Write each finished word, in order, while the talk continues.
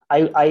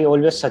I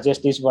always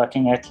suggest these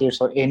working athletes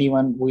or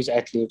anyone who is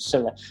athletes,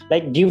 so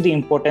like give the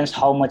importance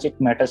how much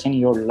it matters in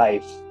your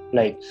life.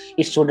 Like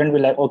it shouldn't be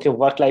like, okay,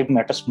 work life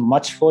matters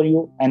much for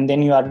you, and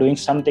then you are doing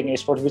something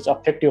sports which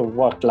affect your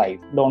work life.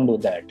 Don't do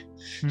that.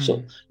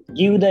 So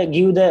give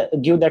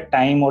the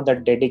time or the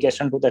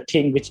dedication to the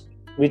thing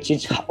which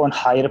is on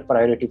higher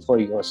priority for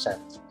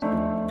yourself.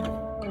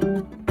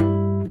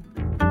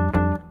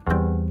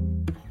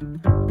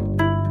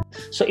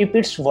 So if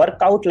it's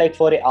workout like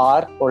for an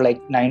hour or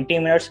like 90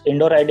 minutes,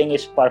 indoor riding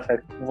is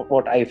perfect,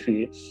 what I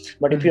feel.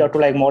 But if you have to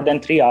like more than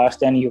 3 hours,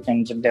 then you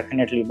can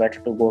definitely better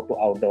to go to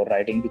outdoor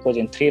riding, because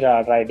in 3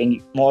 hour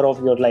riding, more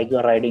of your like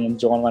you're riding in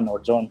zone 1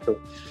 or zone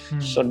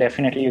 2. So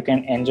definitely you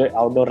can enjoy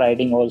outdoor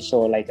riding also,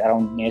 like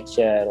around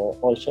nature. Or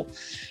also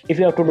if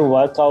you have to do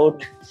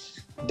workout,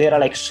 there are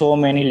like so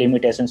many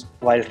limitations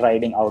while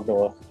riding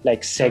outdoor,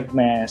 like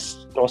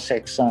segments, cross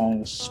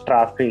sections,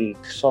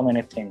 traffic, so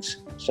many things.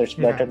 So it's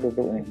better to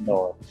do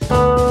indoor.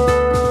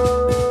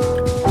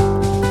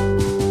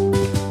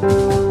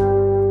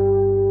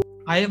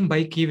 I am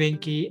Baiki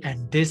Venki,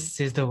 and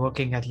this is the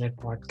Working Athlete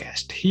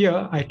Podcast.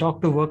 Here, I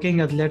talk to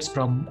working athletes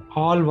from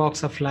all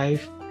walks of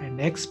life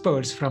and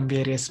experts from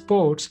various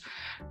sports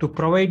to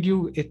provide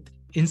you with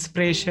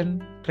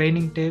inspiration,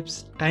 training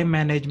tips, time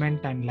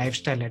management, and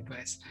lifestyle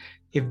advice.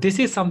 If this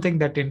is something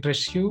that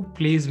interests you,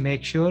 please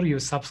make sure you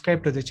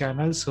subscribe to the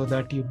channel so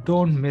that you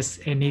don't miss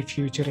any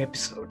future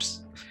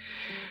episodes.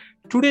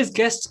 Today's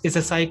guest is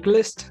a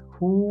cyclist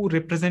who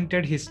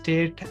represented his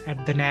state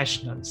at the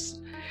Nationals.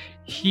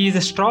 He is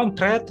a strong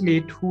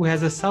triathlete who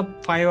has a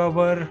sub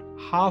 5-hour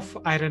half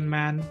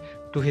Ironman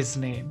to his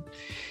name.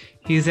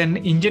 He is an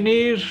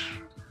engineer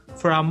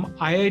from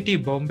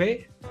IIT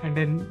Bombay and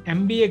an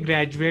MBA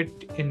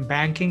graduate in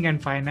banking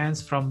and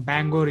finance from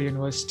Bangor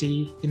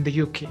University in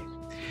the UK.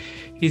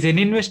 He's an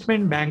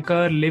investment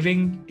banker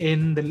living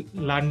in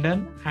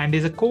London and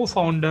is a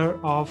co-founder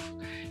of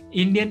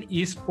Indian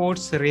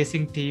Esports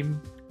Racing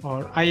Team,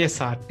 or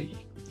ISRT.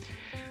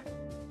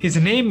 His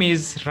name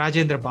is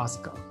Rajendra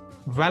Bhaskar.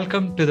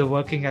 Welcome to the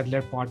Working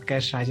Athlete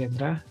Podcast,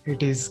 Rajendra.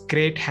 It is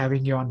great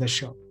having you on the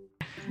show.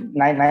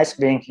 Nice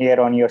being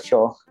here on your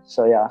show.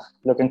 So yeah,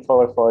 looking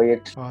forward for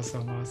it.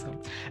 Awesome.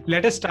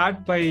 Let us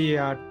start by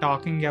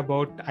talking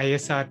about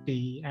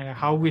ISRT and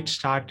how it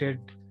started.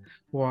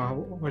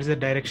 What is the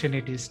direction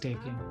it is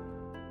taking?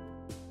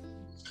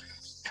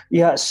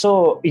 Yeah,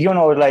 so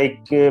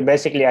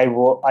basically I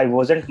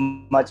wasn't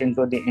much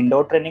into the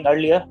indoor training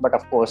earlier, but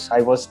of course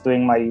I was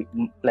doing my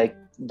like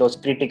those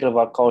critical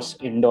workouts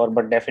indoor,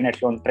 but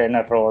definitely on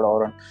Trainer Road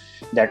or on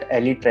that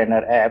Elite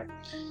Trainer app.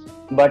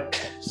 But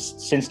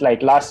since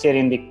like last year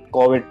in the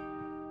COVID,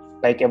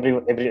 like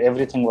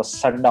everything was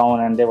shut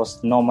down and there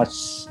was not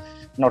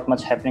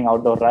much happening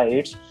outdoor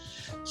rides.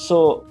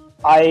 So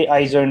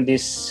I joined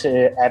this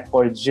app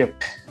called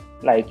Zwift.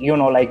 Like we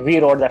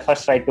rode the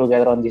first ride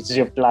together on this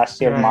Zwift last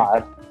year,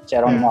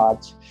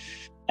 March.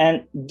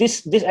 And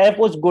this app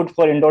was good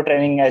for indoor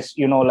training, as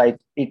like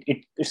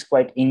it is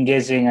quite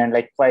engaging and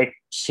like quite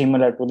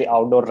similar to the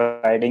outdoor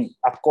riding.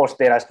 Of course,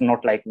 there are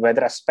not like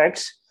weather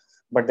aspects,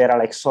 but there are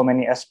like so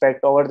many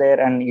aspects over there,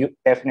 and you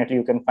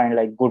can find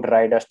like good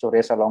riders to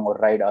race along or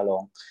ride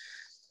along.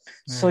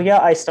 So yeah,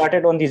 I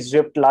started on the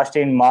Zwift last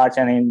year in March,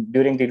 and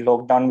during the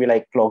lockdown, we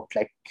like clocked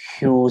like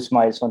huge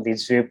miles on the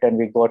Zwift, and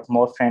we got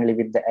more friendly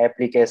with the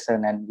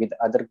application and with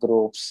other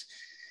groups.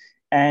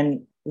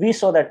 And we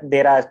saw that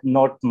there are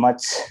not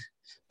much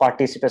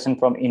participation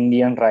from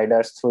Indian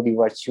riders through the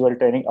virtual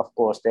training. Of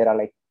course, there are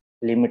like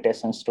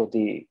limitations to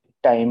the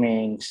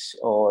timings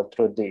or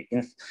through the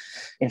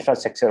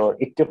infrastructure or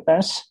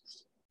equipments.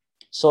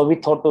 So we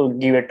thought to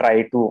give a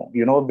try to,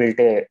 build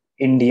a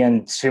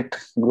Indian Zwift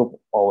group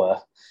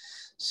over.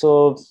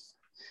 So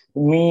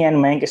me and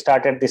Mank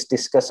started this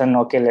discussion.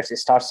 Okay, let's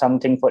start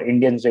something for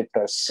Indian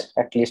Zwifters,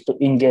 at least to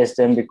engage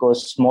them,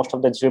 because most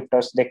of the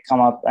Zwifters, they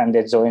come up and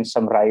they join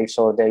some rides,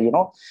 or they,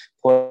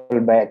 pull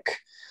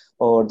back,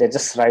 or they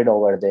just ride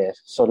over there.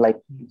 So like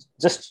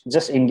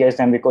just engage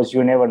them, because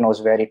you never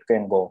knows where it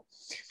can go.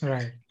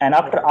 Right. And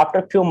after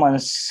a few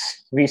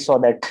months, we saw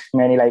that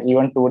many, like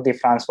even Tour de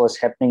France was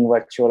happening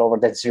virtual over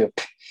the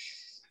Zwift.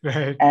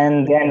 Right.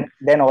 And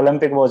then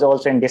Olympic was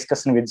also in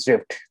discussion with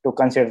Zwift to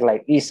consider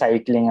like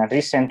e-cycling. And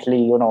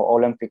recently,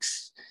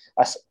 Olympics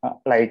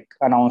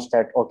announced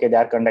that, okay, they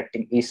are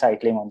conducting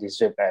e-cycling on the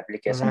Zwift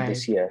application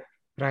this year.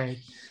 Right.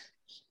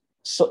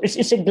 So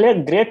it's a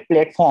great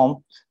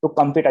platform to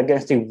compete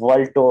against the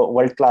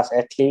world-class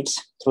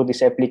athletes through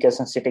this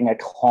application, sitting at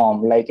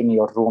home, like in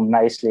your room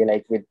nicely,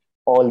 like with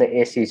all the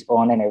ACs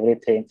on and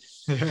everything.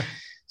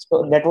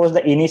 So that was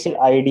the initial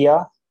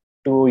idea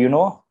to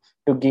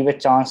give a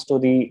chance to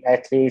the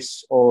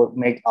athletes or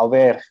make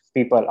aware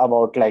people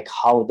about like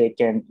how they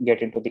can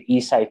get into the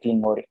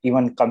e-cycling or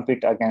even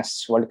compete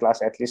against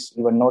world-class athletes,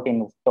 even not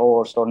in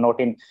tours or not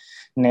in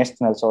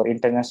nationals or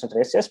international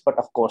races. But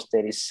of course,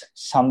 there is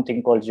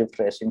something called Zwift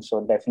racing,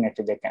 so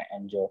definitely they can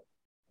enjoy.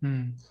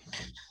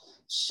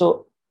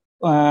 So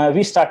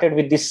we started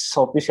with this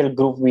official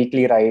group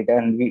weekly ride,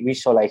 and we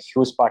saw like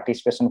huge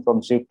participation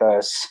from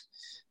Zwifters.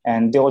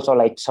 and they also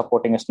like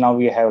supporting us. Now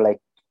we have like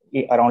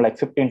around like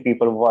 15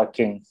 people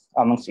working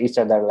amongst each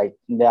other. Like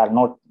they are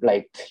not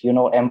like,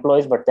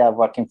 employees, but they are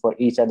working for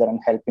each other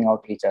and helping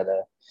out each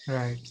other.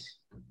 Right.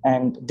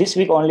 And this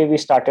week only we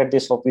started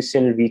this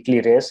official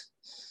weekly race.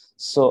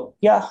 So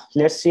yeah,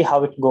 let's see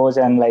how it goes.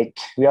 And like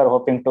we are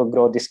hoping to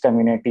grow this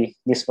community,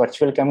 this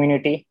virtual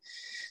community.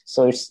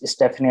 So it's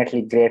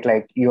definitely great.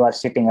 Like you are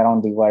sitting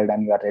around the world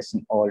and you are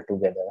racing all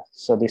together.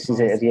 So this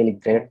is a really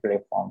great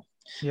platform.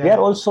 Yeah. We are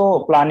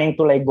also planning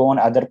to like go on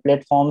other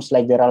platforms.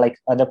 Like there are like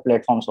other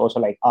platforms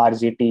also like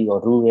RGT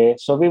or Ruwe.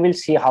 So we will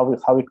see how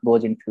it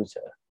goes in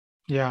future.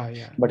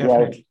 Yeah. But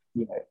Definitely.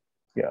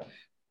 Yeah.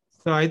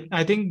 So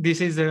I think this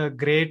is a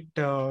great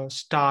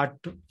start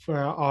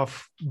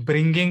of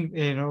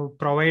bringing,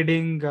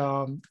 providing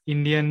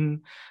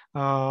Indian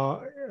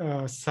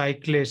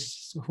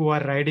cyclists who are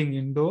riding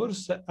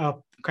indoors a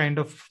kind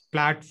of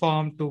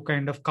platform to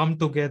kind of come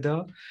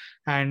together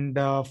and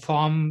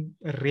form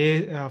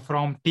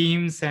from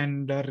teams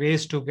and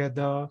race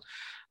together,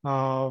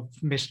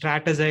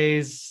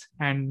 strategize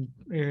and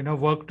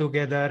work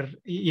together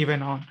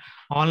even on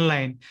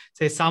online.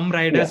 Say some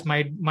riders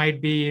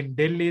might be in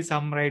Delhi,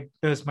 some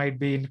riders might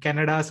be in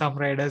Canada, some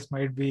riders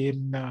might be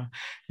in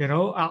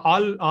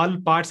all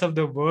parts of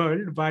the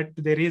world, but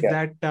there is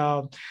that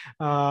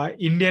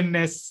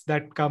Indianness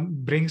that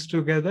brings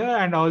together.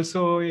 And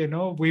also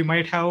we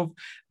might have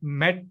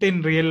met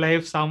in real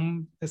life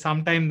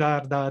sometime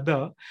or the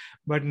other,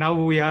 but now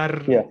we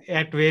are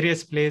at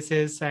various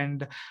places,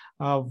 and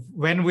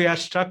when we are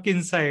stuck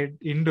inside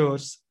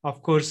indoors,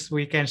 of course,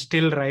 we can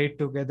still ride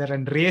together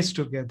and race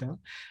together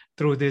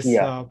through this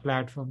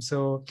platform.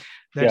 So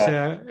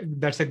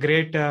that's a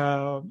great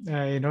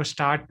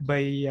start by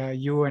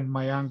you and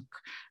Mayank.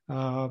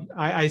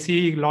 I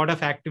see a lot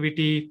of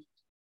activity.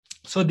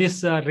 So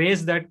this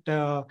race that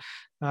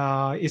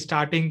is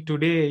starting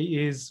today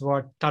is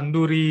what,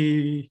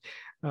 Tandoori?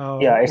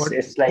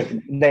 It's like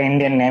the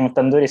Indian name,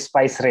 Tandoori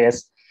Spice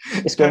Race.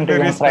 It's going to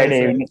be on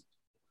Friday evening.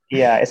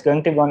 Yeah, it's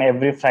going to be on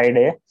every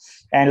Friday.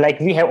 And like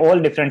we have all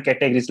different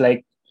categories,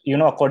 like,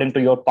 according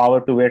to your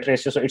power to weight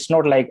ratio. So it's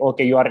not like,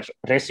 okay, you are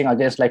racing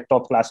against like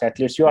top class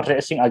athletes. You are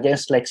racing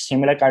against like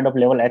similar kind of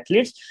level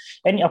athletes.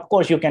 And of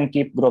course, you can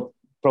keep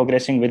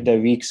progressing with the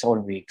weeks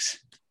on weeks.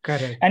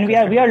 Correct. And we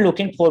are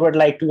looking forward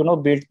like to,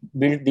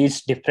 build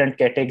these different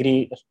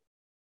category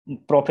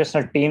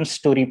professional teams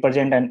to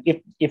represent, and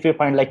if you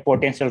find like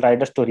potential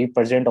riders to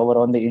represent over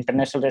on the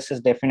international races,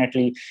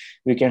 definitely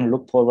we can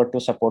look forward to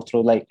support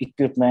through like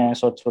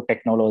equipment or through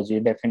technology,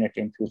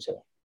 definitely in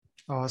future.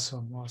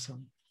 Awesome.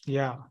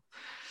 Yeah,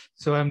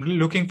 so I'm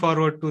looking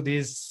forward to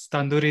these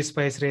Tandoori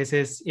Spice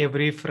races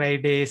every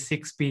Friday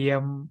 6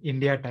 p.m.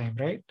 India time,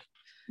 right?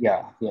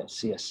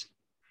 Yes.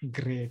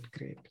 Great.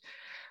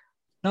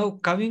 Now,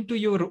 coming to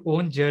your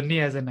own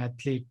journey as an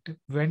athlete,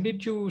 when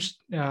did you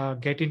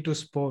get into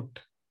sport?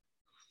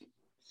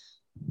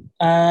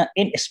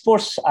 In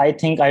sports, I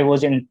think I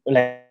was in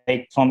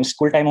like from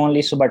school time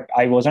only. So, but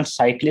I wasn't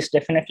cyclist.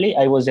 Definitely,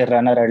 I was a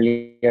runner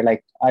earlier.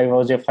 Like I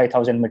was a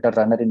 5,000 meter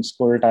runner in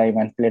school time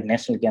and played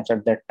national games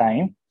at that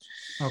time.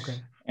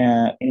 Okay.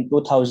 In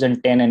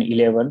 2010 and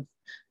 11,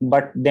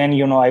 but then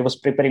I was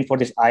preparing for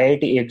this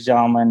IIT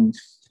exam, and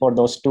for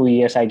those 2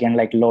 years I gained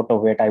like a lot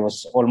of weight. I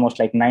was almost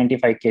like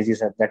 95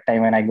 kgs at that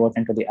time when I got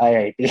into the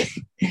IIT.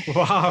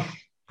 Wow.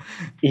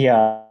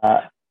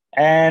 Yeah.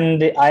 And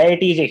the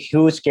IIT is a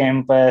huge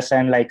campus,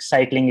 and like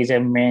cycling is a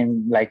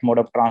main like mode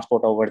of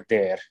transport over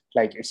there.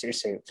 Like it's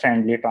a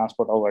friendly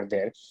transport over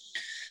there.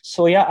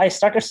 So yeah, I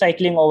started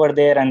cycling over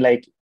there, and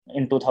like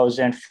in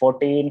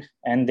 2014,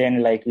 and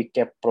then like we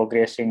kept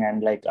progressing,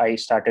 and like I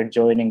started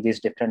joining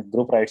these different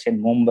group rides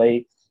in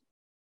Mumbai.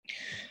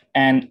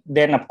 And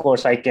then of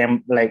course I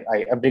came like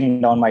I bring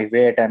down my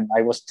weight, and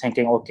I was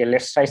thinking, okay,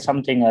 let's try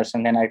something else.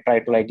 And then I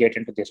tried to like get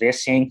into the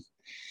racing.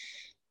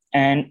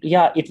 And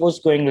yeah, it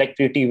was going like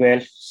pretty well.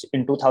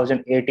 In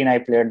 2018, I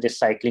played the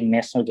cycling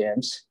national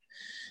games.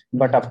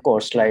 But of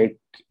course, like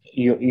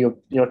your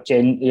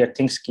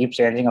things keep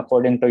changing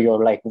according to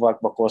your like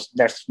work, because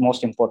that's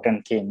most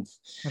important thing.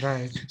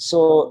 Right.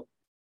 So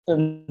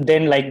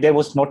then like there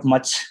was not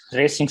much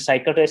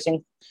cycle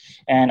racing.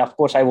 And of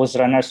course I was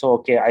runner. So,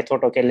 okay, I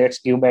thought, okay, let's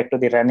give back to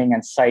the running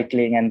and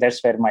cycling. And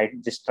that's where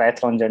this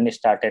triathlon journey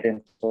started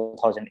in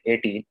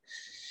 2018.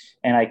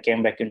 And I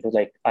came back into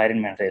like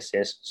Ironman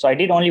races. So I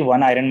did only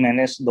one Ironman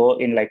race though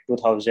in like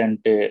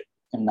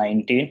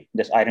 2019,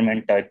 this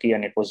Ironman Turkey,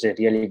 and it was a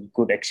really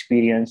good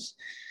experience.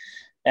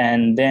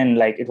 And then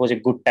like it was a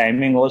good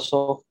timing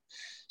also.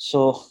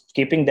 So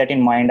keeping that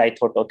in mind, I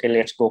thought, okay,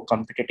 let's go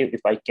competitive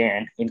if I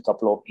can in a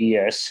couple of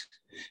years,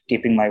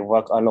 keeping my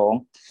work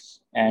along.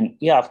 And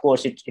yeah, of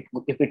course, if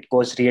it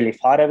goes really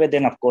far away,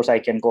 then of course I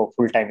can go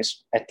full-time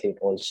athlete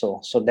also.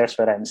 So that's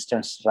where I'm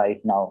stands right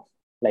now,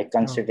 like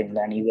considering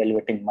and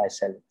evaluating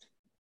myself.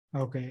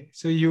 Okay.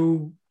 So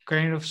you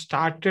kind of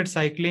started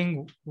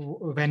cycling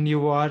when you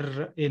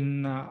were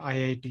in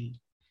IIT.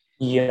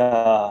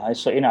 Yeah.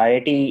 So in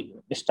IIT,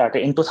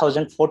 started in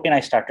 2014, I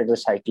started the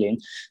cycling.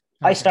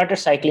 Okay. I started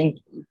cycling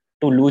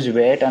to lose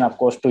weight and of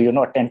course to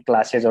attend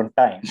classes on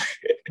time.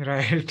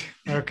 Right.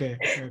 Okay.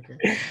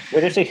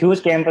 But it's a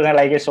huge campus, and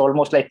like it's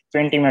almost like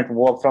 20-minute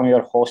walk from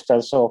your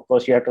hostel. So of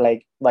course you have to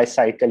like by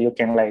cycle you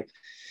can like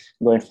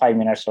go in 5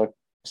 minutes or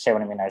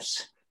 7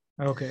 minutes.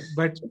 Okay.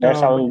 But So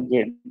that's how you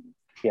get.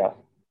 Yeah.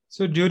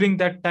 so during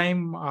that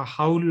time,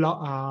 how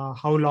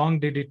long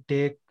did it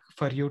take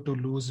for you to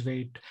lose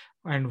weight,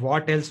 and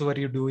what else were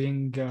you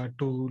doing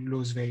to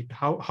lose weight?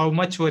 How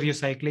much were you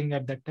cycling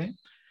at that time?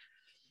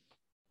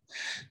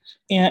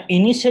 Yeah,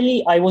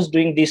 initially I was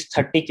doing these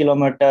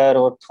 30-kilometer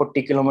or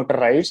 40-kilometer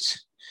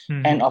rides.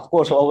 Mhm. And of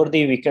course, over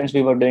the weekends,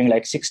 we were doing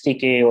like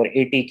 60K or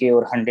 80K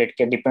or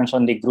 100K, depends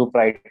on the group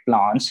ride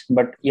plans.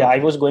 But yeah, I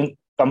was going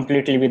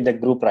completely with the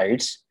group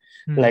rides.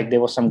 Mhm. Like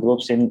there were some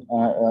groups in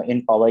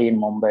Powai, in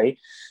Mumbai.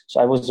 So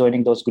I was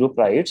joining those group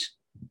rides.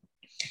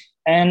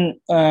 And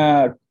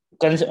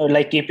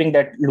like keeping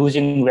that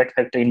losing weight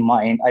factor in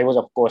mind, I was,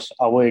 of course,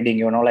 avoiding,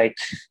 like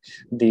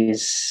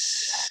these,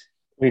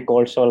 we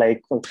also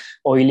like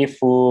oily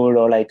food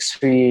or like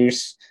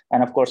sweets.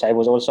 And of course, I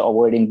was also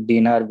avoiding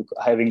dinner,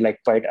 having like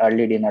quite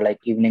early dinner, like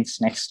evening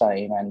snacks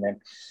time. And then,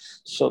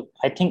 so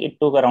I think it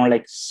took around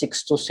like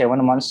 6 to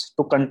 7 months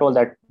to control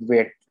that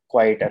weight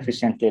quite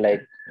efficiently.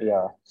 Like,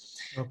 yeah,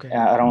 Okay.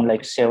 around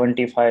like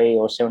 75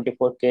 or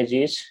 74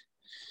 kgs.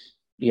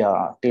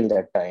 Yeah, till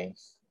that time.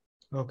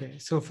 Okay.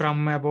 So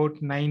from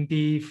about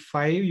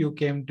 95, you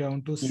came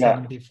down to Yeah.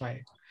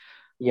 75.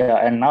 Yeah,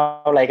 and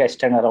now like I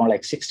stand around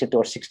like 62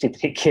 or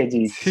 63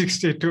 kgs.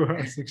 62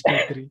 or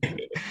 63.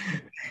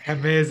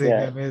 Amazing,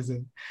 Yeah.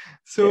 amazing.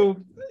 So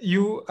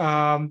you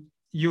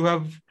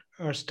have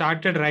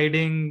started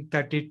riding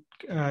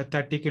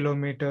 30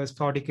 kilometers,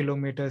 40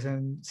 kilometers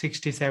and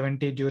 60,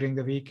 70 during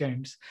the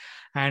weekends,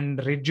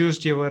 and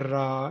reduced your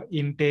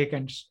intake,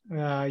 and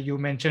you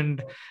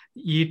mentioned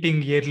eating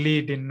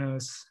early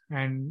dinners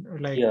and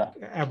like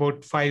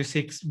about 5,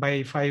 6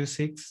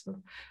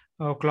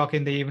 o'clock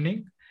in the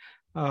evening.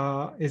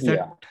 Is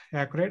that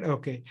accurate?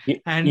 Okay.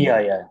 And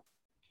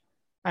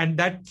and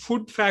that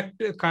food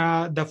factor,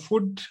 the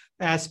food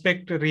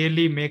aspect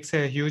really makes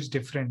a huge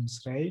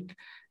difference, right?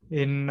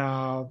 In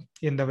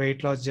the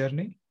weight loss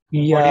journey.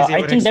 Yeah,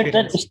 I think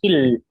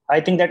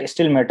that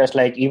still matters.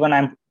 Like even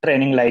I'm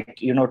training like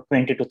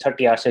 20 to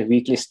 30 hours a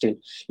weekly still.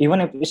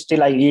 Even if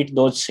still I eat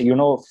those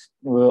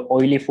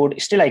oily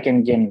food, still I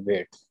can gain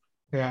weight.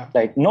 Yeah.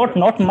 Like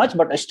not much,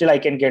 but still I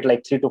can get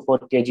like 3 to 4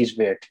 kgs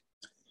weight.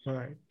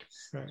 Right.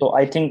 So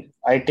I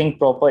think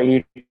proper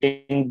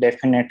eating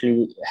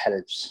definitely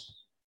helps.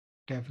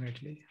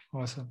 Definitely.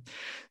 Awesome.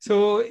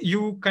 So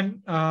you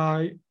can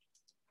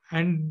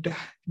and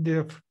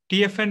the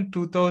TFN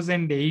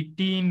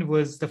 2018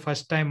 was the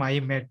first time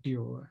I met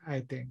you, I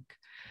think.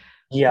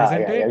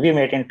 Yeah. We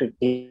met into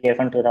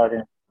TFN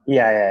 2000.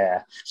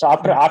 Yeah. So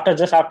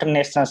after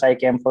nationals, I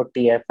came for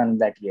TFN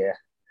that year.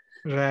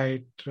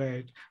 Right.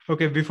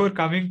 Okay, before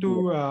coming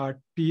to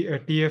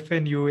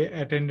TFN, you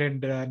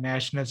attended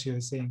nationals, you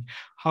were saying.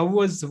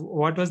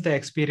 What was the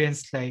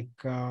experience like,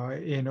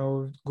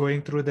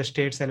 going through the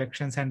state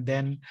selections and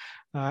then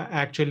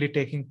actually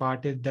taking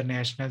part in the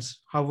nationals?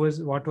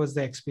 What was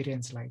the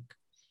experience like?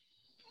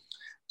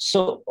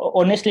 So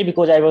honestly,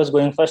 because I was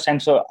going first time,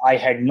 so I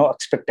had no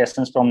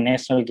expectations from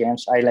national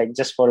games. I like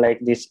just for like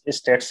this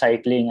state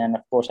cycling, and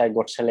of course I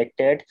got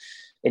selected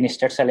in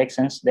state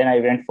selections. Then I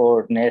went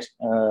for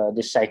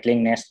the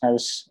cycling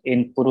nationals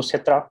in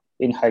Kurukshetra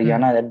in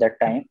Haryana at that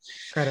time.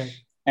 Correct.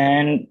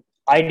 And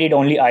I did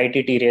only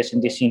IIT race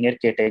in the senior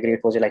category.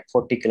 It was like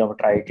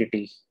 40-kilometer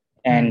IIT.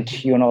 And,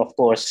 of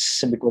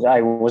course, because I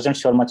wasn't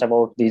sure much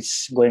about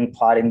this going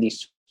far in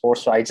this sport,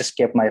 so I just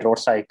kept my road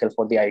cycle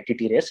for the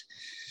IIT race.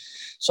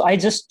 So I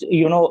just,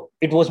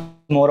 it was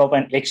more of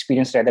an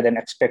experience rather than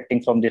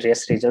expecting from the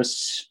race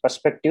results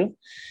perspective.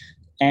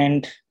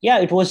 And yeah,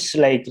 it was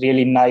like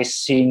really nice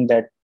seeing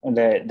that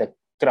the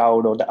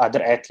crowd or the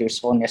other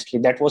athletes. Honestly,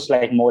 that was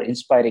like more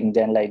inspiring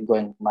than like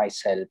going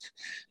myself,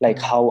 like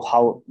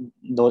how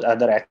those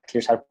other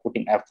athletes are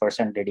putting efforts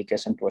and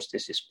dedication towards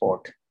this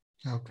sport.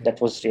 Okay. That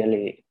was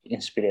really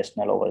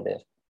inspirational over there.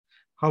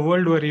 How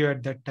old were you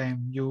at that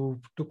time? You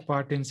took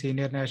part in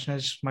senior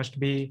nationals, must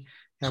be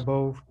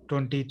above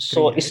 23.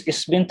 So right?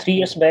 it's been 3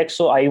 years back.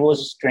 So I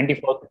was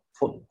 24.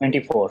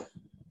 24.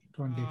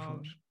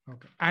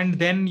 Okay. And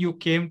then you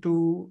came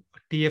to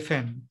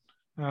TFN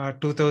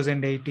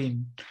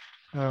 2018.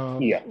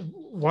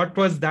 What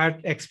was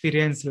that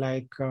experience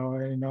like?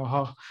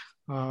 How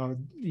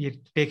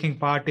taking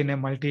part in a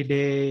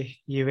multi-day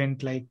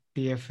event like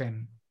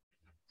TFN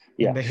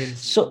in the hills?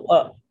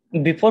 So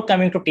before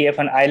coming to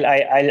TFN,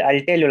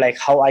 I'll tell you like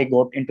how I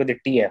got into the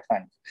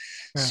TFN.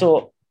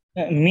 So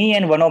me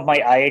and one of my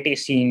IIT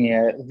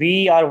senior,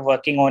 we are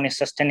working on a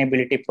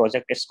sustainability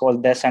project. It's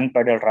called the Sun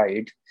Pedal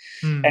Ride.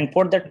 And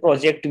for that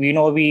project, we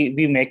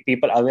make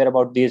people aware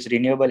about this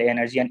renewable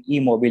energy and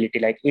e-mobility,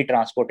 like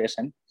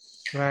e-transportation.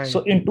 Right. So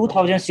in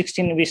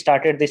 2016, we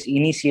started this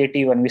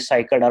initiative and we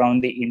cycled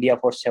around the India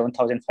for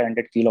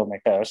 7,500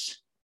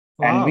 kilometers.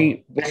 Wow.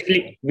 And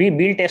we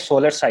built a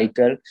solar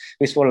cycle,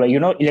 which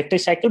was electric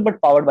cycle but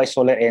powered by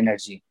solar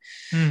energy.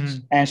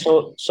 Mhm. And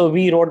so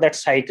we rode that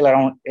cycle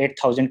around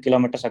 8,000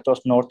 kilometers across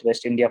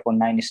Northwest India for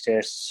 9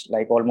 states,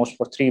 like almost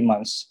for 3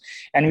 months.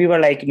 And we were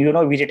like,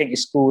 visiting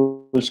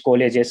schools,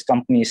 colleges,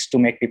 companies to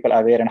make people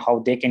aware and how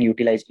they can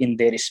utilize in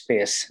their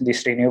space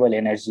this renewable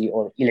energy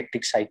or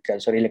electric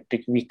cycles or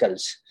electric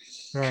vehicles.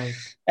 Right.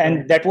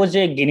 And that was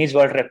a Guinness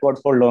World Record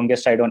for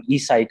longest ride on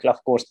e-cycle.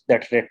 Of course,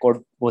 that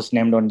record was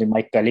named on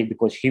my colleague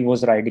because he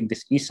was riding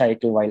this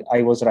e-cycle while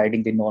I was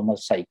riding the normal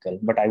cycle.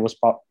 But I was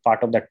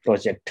part of that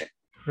project.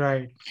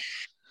 Right.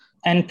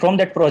 And from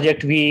that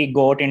project, we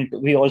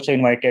also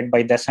invited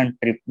by the Sun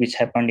trip, which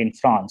happened in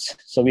France.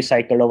 So we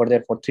cycled over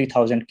there for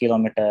 3,000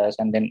 kilometers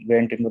and then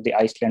went into the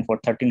Iceland for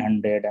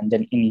 1,300 and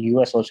then in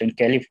US, also in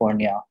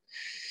California.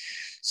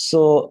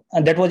 So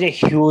that was a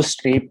huge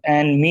trip.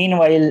 And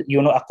meanwhile,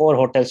 Accor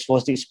Hotels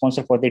was the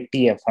sponsor for the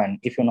TFN,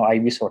 if you know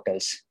Ibis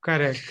Hotels.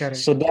 Correct.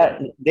 So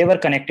they were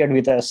connected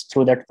with us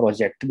through that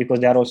project because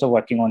they are also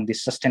working on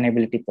this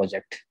sustainability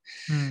project.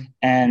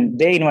 And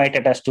they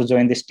invited us to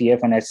join this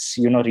TFN as,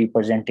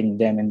 representing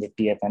them in the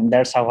TFN.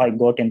 That's how I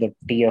got in the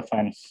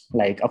TFN.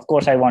 Like, of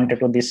course, I wanted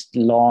to this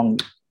long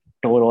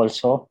tour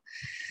also.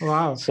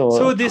 Wow.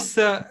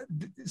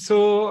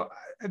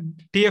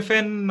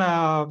 TFN,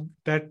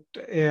 that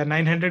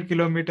 900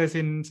 kilometers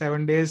in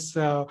 7 days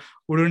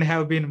wouldn't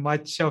have been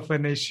much of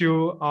an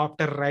issue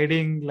after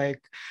riding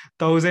like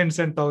thousands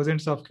and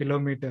thousands of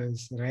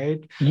kilometers,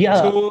 right?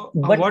 Yeah. So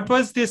what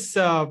was this?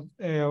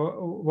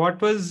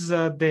 What was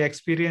the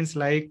experience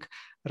like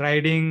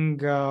riding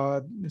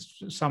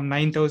some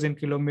 9,000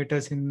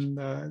 kilometers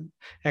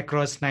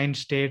across 9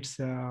 states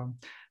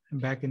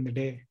back in the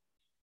day?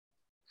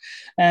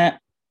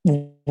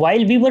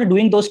 While we were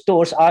doing those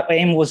tours, our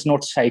aim was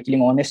not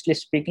cycling. Honestly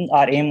speaking,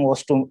 our aim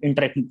was to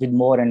interact with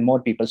more and more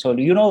people. So,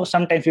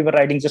 sometimes we were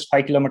riding just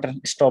 5 kilometers,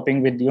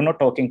 stopping with,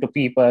 talking to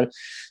people.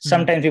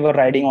 Sometimes we were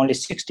riding only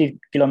 60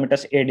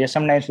 kilometers a day.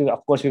 Sometimes, we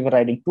were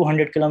riding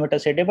 200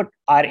 kilometers a day. But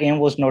our aim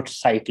was not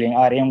cycling.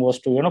 Our aim was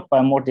to,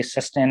 promote the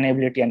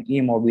sustainability and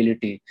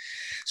e-mobility.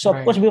 So,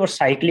 of course, we were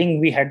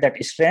cycling. We had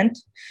that strength.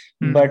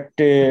 But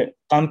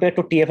compared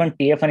to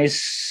TFN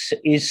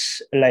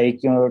is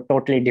like,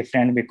 totally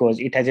different because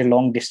it has a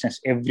long distance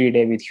every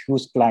day with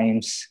huge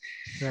climbs.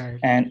 Right.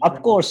 And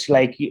of course,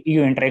 like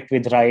you interact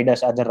with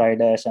other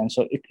riders. And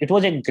so it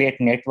was a great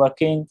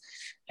networking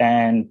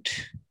and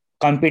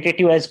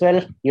competitive as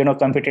well,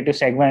 competitive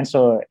segment.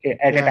 So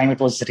at a time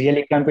it was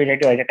really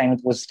competitive. At a time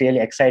it was really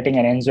exciting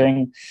and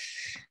enjoying.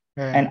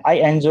 And I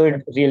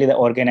enjoyed really the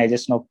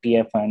organization of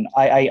TFN.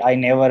 I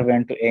never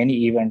went to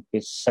any event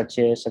with such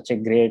a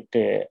great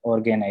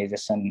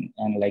organization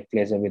and like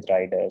pleasure with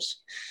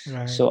riders.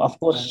 Right. So of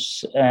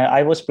course,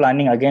 I was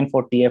planning again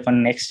for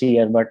TFN next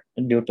year, but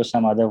due to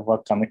some other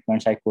work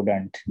commitments, I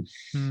couldn't.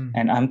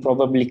 And I'm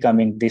probably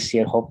coming this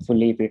year,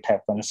 hopefully, if it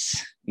happens.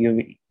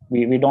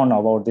 We don't know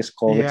about this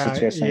COVID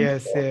situation.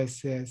 Yes.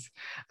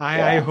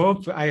 I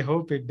hope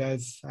it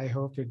does.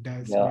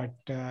 But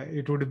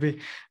it would be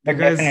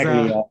because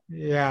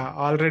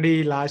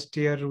already last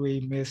year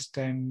we missed,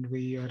 and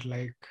we are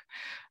like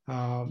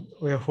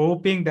we're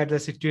hoping that the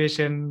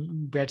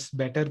situation gets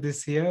better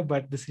this year,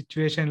 but the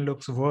situation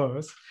looks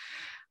worse.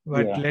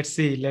 But let's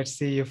see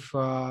if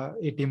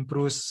it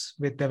improves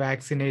with the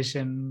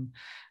vaccination,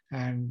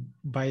 and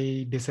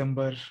by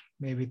December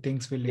maybe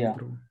things will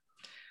improve.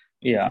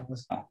 Yeah.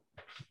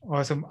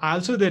 Awesome.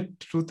 Also, the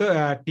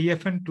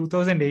TFN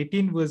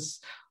 2018 was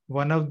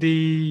one of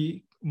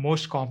the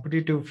most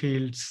competitive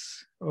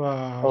fields.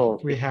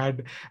 We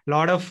had a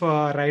lot of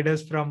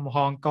riders from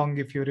Hong Kong,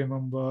 if you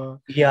remember.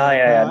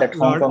 That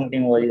Hong Kong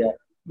team was a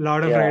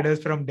lot of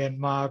riders from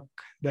Denmark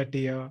that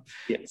year.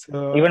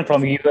 So, even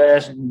from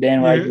US,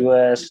 Denmark,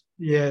 US.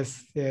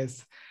 Yes.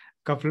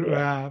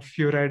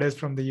 Few riders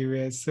from the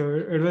US. So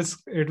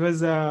it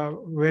was a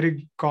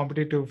very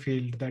competitive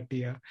field that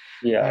year.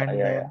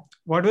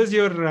 What was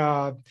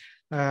your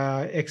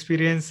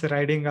experience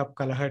riding up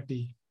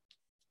Kalahati?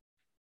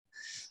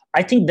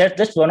 I think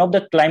that's one of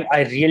the climb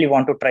I really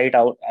want to try it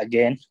out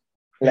again.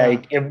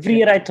 Like every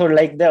year I thought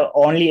like the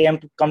only aim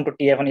to come to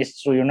TFN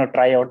is to,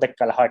 try out the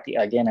Kalahati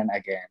again and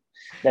again.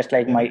 That's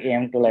like my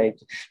aim to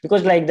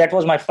because that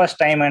was my first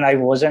time and I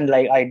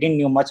didn't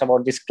know much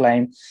about this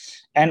climb.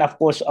 And of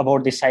course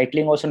about the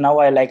cycling also. Now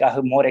I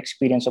have more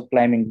experience of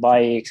climbing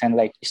bikes and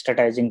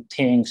strategizing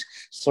things.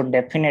 So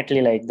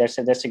definitely that's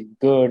a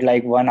good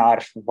 1 hour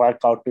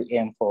workout to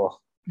aim for.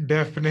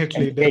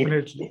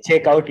 Definitely.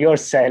 Check out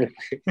yourself.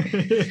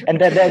 And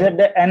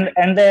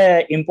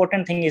the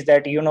important thing is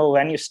that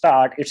when you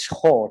start, it's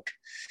hot,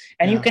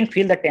 and you can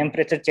feel the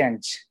temperature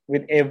change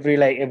with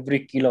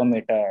every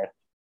kilometer.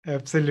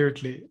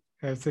 Absolutely.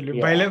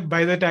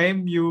 By the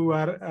time you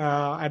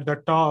are at the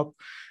top,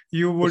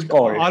 you would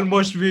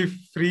almost be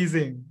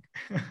freezing.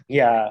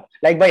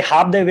 By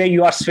half the way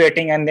you are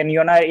sweating, and then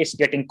it's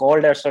getting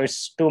colder, so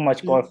it's too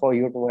much cold for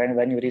you to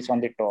when you reach on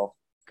the top.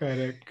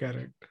 Correct.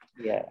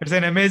 It's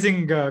an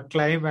amazing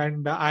climb,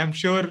 and I'm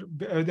sure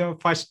the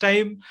first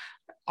time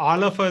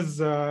all of us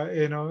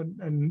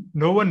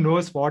no one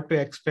knows what to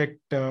expect.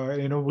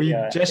 We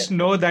just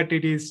know that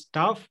it is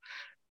tough,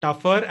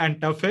 tougher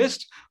and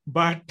toughest,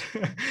 but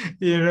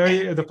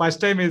the first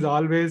time is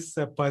always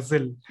a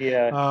puzzle.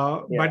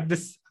 Yeah.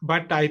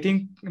 But I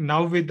think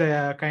now with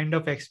the kind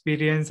of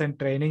experience and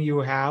training you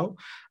have,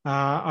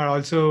 and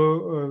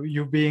also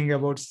you being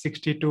about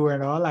 62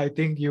 and all, I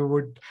think you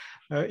would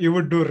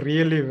do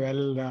really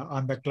well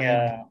on the climb.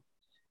 Yeah.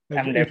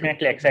 I'm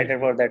definitely excited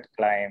for that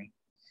climb.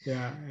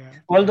 Yeah.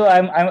 Although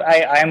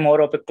I'm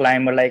more of a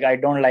climber, like I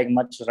don't like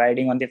much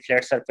riding on the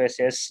flat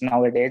surfaces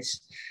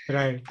nowadays.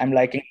 Right. I'm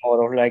liking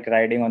more of like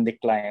riding on the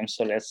climb.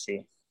 So let's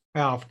see.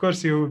 Yeah, of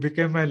course, you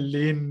became a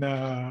lean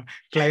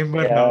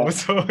climber now,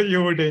 so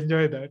you would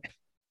enjoy that.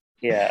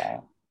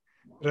 Yeah.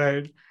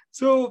 Right.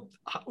 So,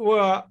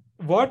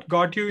 what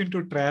got you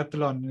into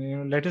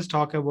triathlon? Let us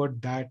talk about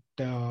that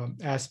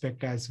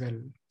aspect as well.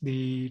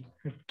 The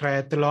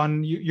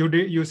triathlon,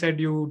 you said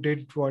you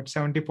did what,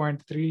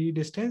 70.3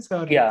 distance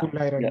or full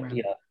Ironman?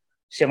 Yeah,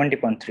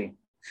 70.3.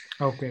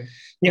 Okay.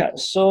 Yeah.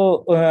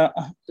 So,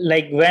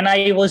 like when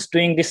I was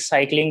doing this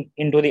cycling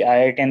into the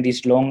IIT and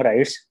these long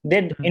rides,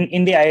 then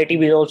in the IIT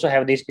we also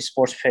have this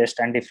sports fest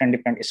and different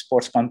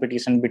sports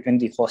competition between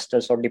the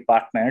hostels or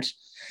departments.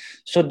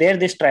 So there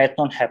this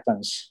triathlon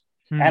happens,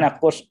 and of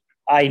course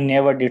I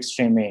never did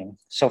swimming.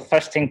 So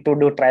first thing to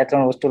do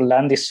triathlon was to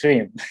learn the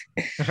swim.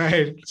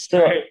 Right.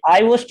 So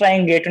I was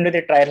trying to get into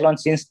the triathlon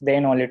since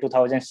then, only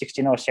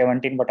 2016 or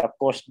 17. But of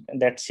course,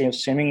 that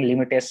swimming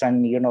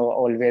limitation,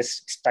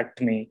 always stuck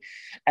to me.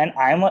 And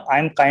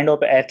I'm kind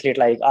of an athlete.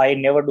 Like I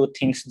never do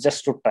things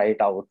just to try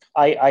it out.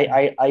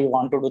 I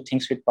want to do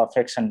things with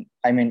perfection.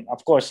 I mean,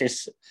 of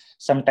course,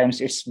 sometimes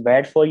it's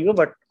bad for you,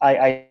 but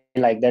I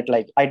like that.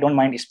 Like I don't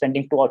mind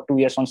spending 2 or 2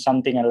 years on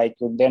something and like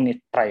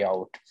then try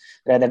out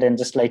rather than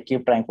just like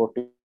keep trying for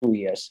 2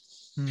 years.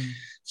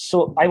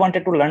 So I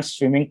wanted to learn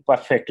swimming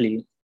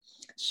perfectly.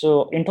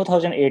 So in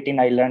 2018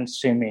 I learned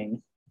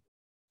swimming,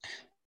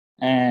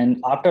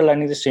 and after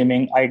learning the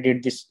swimming I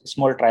did this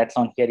small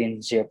triathlon here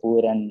in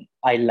Jaipur, and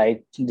I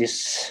liked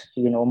this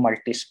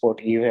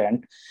multi-sport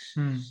event.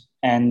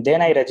 And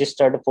then I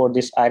registered for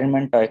this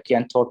Ironman Turkey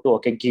and thought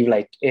to give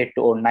like 8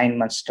 or 9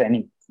 months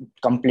training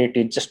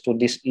completed just to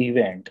this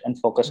event and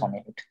focus on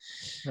it.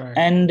 Right.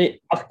 And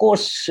of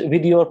course,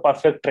 with your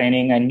perfect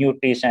training and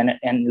nutrition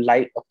and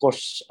life, of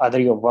course,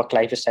 your work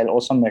lifestyle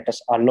also matters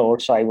a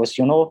lot. So I was,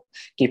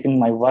 keeping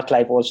my work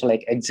life also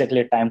like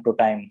exactly time to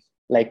time,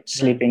 like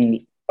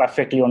sleeping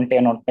perfectly on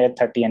 10 or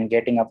 10:30 and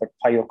getting up at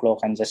 5 o'clock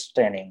and just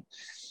training.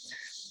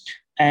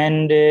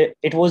 And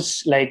it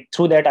was like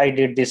through that I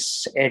did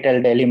this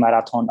ATL Delhi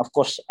marathon. Of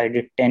course, I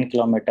did 10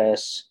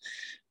 kilometers,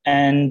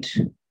 and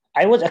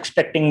I was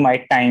expecting my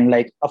time.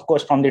 Like, of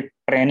course, from the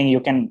training, you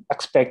can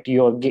expect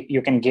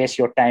you can guess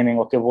your timing.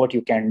 Okay, what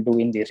you can do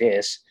in the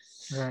race.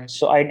 Right.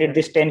 So I did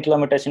this 10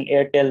 kilometers in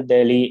ATL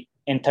Delhi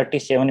in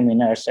 37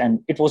 minutes,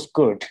 and it was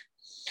good.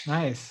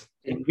 Nice.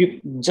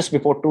 Just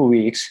before 2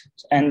 weeks,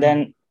 and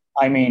then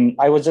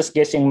I was just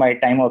guessing my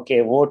time.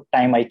 Okay, what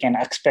time I can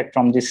expect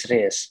from this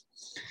race.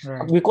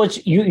 Right.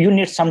 Because you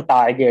need some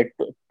target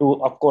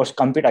to, of course,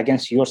 compete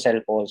against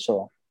yourself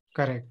also.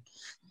 Correct.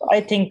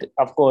 I think,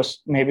 of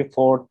course, maybe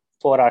 4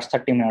 hours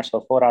 30 minutes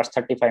or 4 hours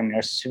 35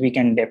 minutes, we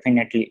can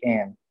definitely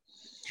aim.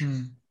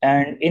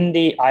 And in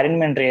the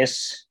Ironman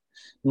race,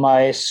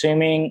 my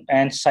swimming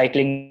and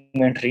cycling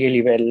went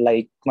really well.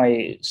 Like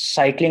my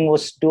cycling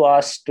was 2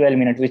 hours 12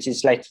 minutes, which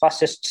is like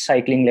fastest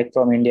cycling leg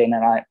from India in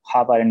a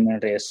half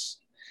Ironman race.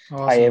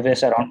 Awesome. I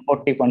averaged around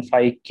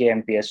 40.5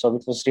 kmph, so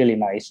it was really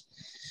nice.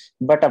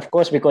 But of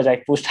course, because I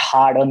pushed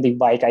hard on the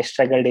bike, I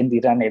struggled in the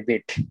run a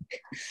bit,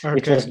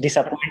 which was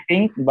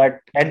disappointing. But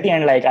at the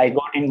end, like I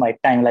got in my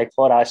time, like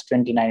 4 hours,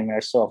 29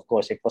 minutes. So of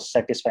course, it was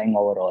satisfying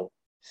overall.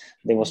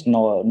 There was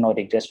no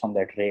regrets from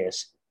that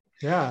race.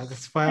 Yeah,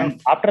 that's fine.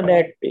 And after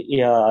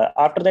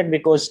that,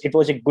 because it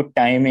was a good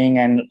timing,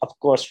 and of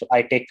course,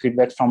 I take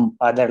feedback from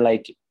other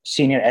like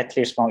senior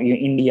athletes from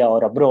India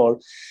or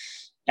abroad,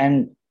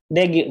 and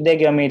they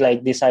give me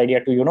like this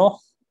idea to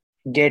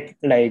get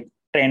like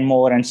train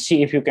more and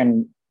see if you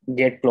can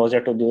get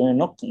closer to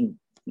the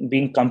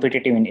being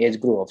competitive in age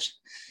groups.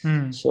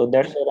 So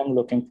that's what I'm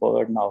looking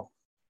forward now.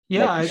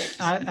 Yeah,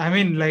 I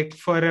mean, like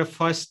for a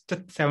first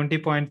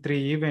 70.3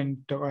 event,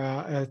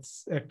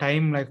 it's a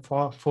time like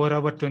 4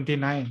 hours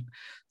 29,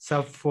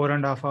 sub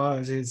 4.5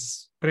 hours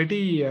is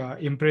pretty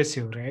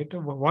impressive, right?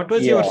 What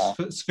was your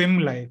swim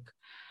like?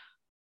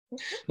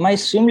 My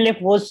swim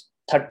lap was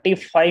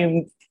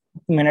 35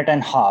 minutes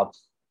and a half.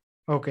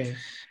 Okay.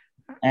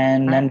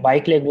 And then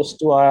bike leg was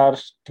 2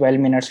 hours 12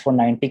 minutes for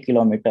 90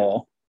 kilometer.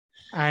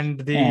 And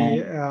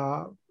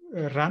the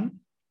run?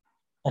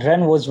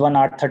 Run was 1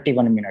 hour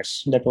 31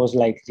 minutes. That was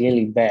like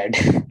really bad.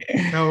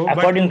 No,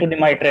 according to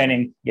my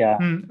training. Yeah.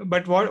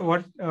 But what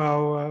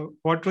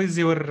was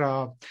your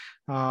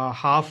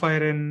half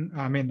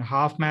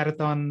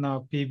marathon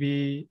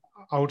PB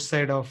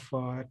outside of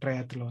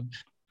triathlon?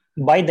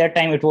 By that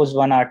time, it was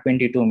 1 hour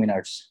 22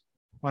 minutes.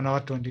 1 hour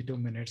 22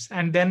 minutes.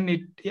 And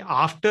then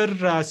after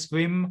a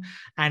swim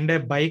and a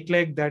bike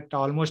leg that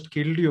almost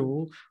killed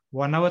you,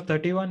 1 hour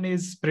 31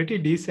 is pretty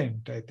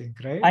decent, I think,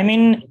 right? I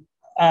mean,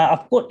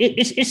 Of course,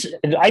 it's.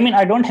 I mean,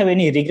 I don't have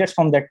any regrets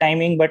from that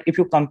timing. But if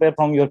you compare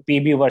from your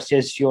PB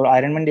versus your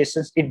Ironman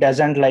distance, it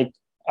doesn't like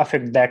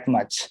affect that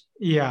much.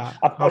 Yeah.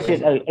 Of course,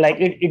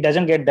 Okay. it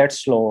doesn't get that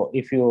slow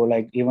if you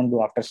like even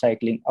do after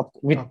cycling up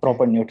with Okay.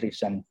 proper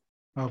nutrition.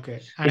 Okay.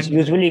 It's And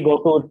usually go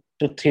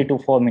to 3 to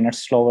 4 minutes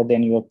slower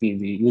than your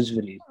PB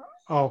usually.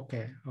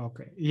 okay.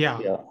 Okay. Yeah.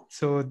 Yeah,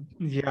 So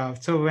yeah.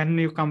 So when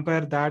you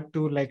compare that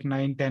to like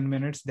 9-10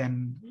 minutes,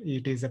 then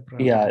it is a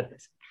yeah,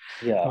 progress.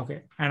 yeah, Okay.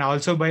 And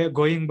also by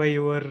going by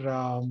your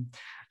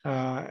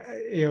uh,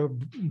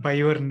 by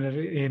your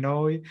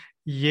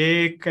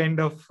kind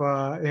of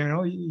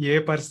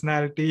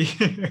personality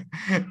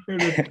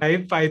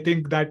type, I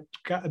think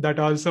that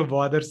also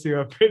bothers you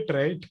a bit,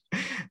 right?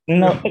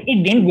 No,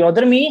 it didn't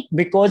bother me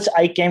because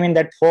I came in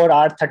that 4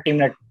 hour 30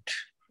 minute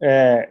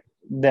uh,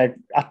 that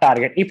a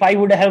target. If I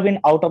would have been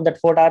out of that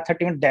 4 hour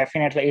 30 minutes,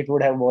 definitely it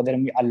would have bothered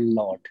me a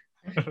lot.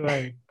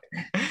 Right.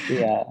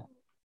 Yeah,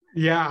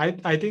 Yeah,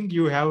 I think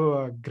you have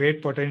a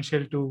great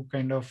potential to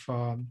kind of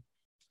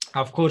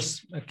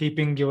course,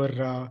 keeping your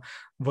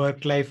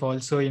work life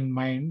also in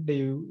mind.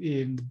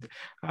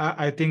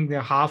 I think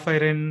the half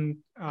iron,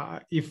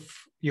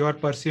 if you are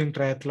pursuing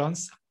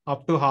triathlons,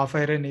 up to half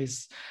iron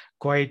is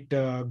quite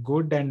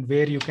good, and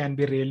where you can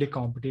be really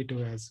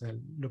competitive as well.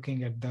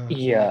 Looking at the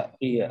yeah.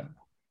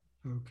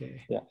 okay,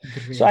 Yeah.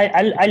 So great.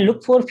 I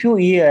look for a few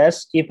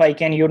years if I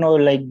can,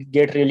 like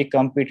get really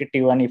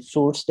competitive and if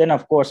suits, then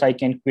of course I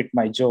can quit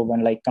my job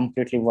and like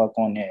completely work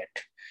on it,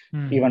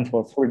 even Mm-hmm.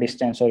 for full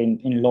distance or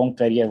in long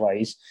career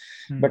wise.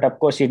 But Mm. of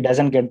course it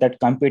doesn't get that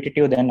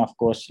competitive, then of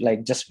course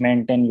like just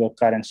maintain your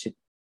current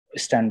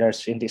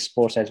standards in the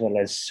sports as well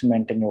as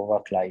maintain your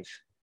work life.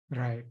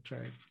 Right,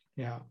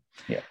 yeah.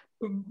 Yeah.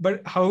 But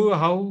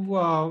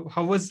how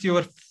was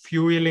your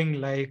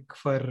fueling like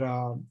for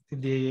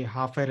the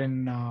half iron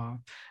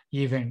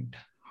event?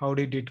 How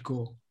did it go?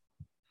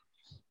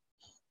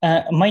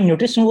 My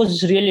nutrition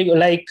was really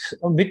like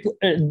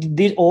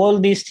all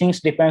these things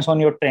depends on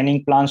your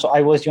training plan. So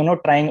I was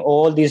trying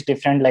all these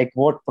different like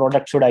what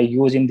product should I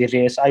use in the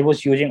race. I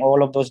was using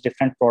all of those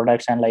different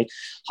products and like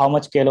how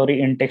much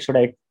calorie intake should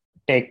I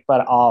take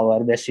per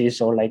hour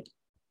basis, or like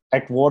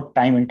at what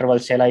time interval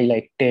shall I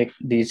like take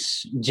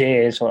these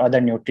J's or other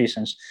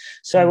nutritions.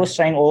 So I was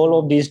trying all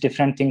of these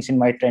different things in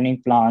my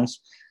training plans,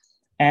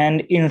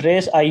 and in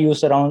race I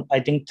use around I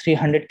think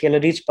 300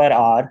 calories per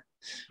hour.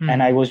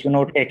 And I was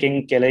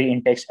taking calorie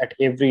intakes at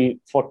every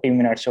 40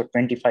 minutes or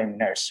 25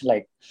 minutes.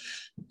 Like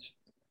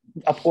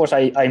of course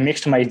I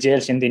mixed my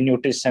gels in the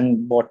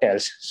nutrition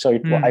bottles, so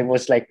I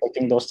was like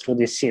taking those through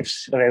the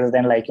shifts rather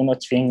than like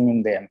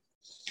chewing them.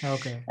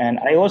 Okay. And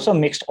I also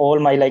mixed all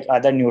my like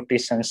other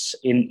nutritions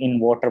in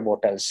water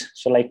bottles,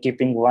 so like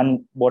keeping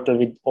one bottle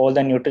with all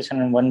the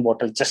nutrition and one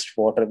bottle just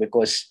water,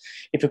 because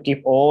if you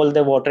keep all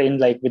the water in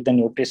like with the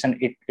nutrition,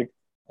 it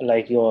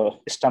like your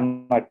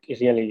stomach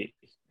really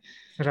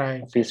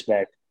Right. feels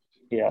bad.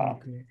 Yeah.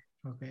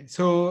 Okay.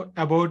 So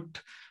about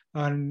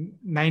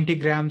 90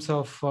 grams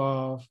of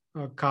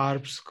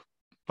carbs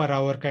per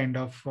hour kind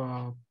of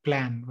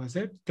plan, was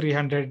it?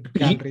 300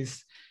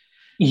 calories.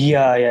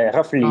 Yeah,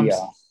 roughly.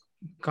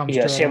 Comes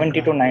to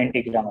 70 to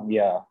 90 gram.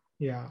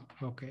 Yeah.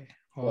 Okay.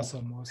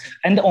 Awesome.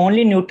 And the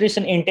only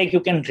nutrition intake you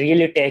can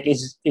really take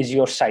is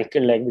your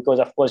cycle leg, because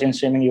of course in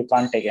swimming you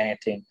can't take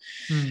anything.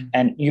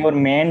 And your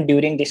main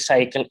during this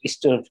cycle is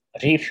to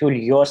refuel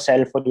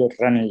yourself for your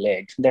run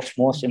leg. That's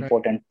most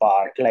important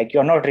part. Like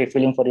you're not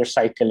refilling for your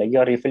cycle leg,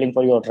 you're refilling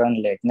for your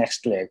run leg,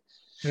 next leg.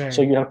 Right.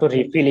 So you have to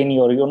refill in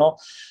your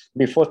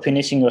before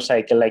finishing your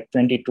cycle, like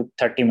 20 to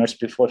 30 minutes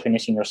before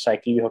finishing your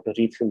cycle, you have to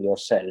refuel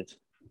yourself,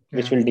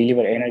 which will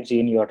deliver energy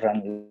in your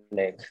run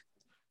leg.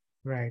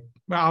 Right.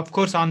 Well, of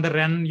course, on the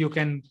run, you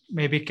can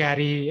maybe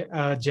carry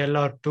a gel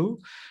or two,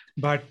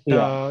 but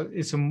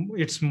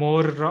it's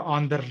more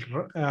on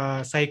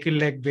the cycle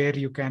leg where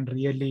you can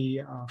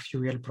really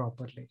fuel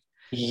properly.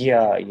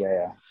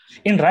 Yeah.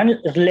 In run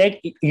leg,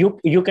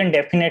 you can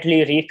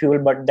definitely refuel,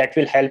 but that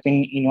will help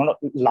in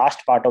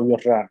last part of your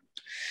run.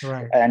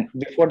 Right. And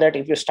before that,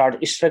 if you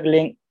start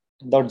struggling,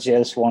 those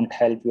gels won't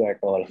help you at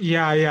all.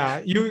 Yeah.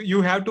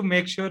 You have to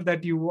make sure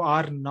that you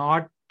are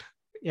not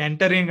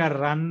entering a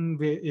run,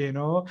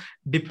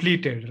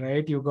 depleted,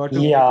 right? You got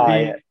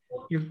to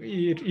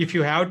if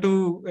you have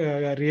to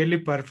really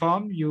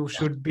perform, you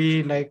should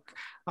be like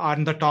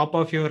on the top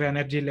of your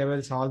energy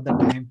levels all the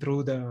time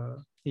through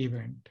the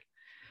event.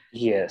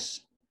 Yes.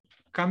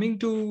 Coming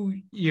to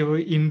your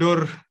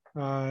indoor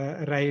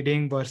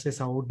riding versus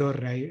outdoor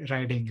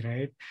riding,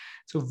 right?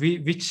 So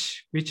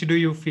which do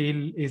you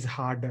feel is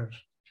harder?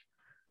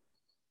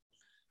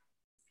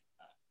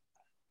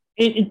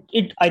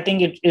 I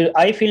think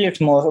I feel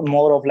it's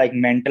more of like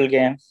mental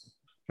game.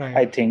 Right.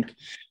 I think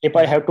if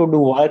I have to do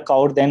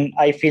workout, then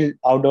I feel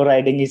outdoor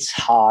riding is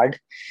hard.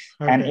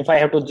 Okay. And if I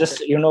have to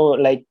just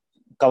like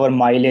cover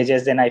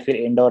mileages, then I feel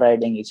indoor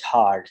riding is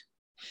hard.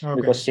 Okay.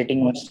 Because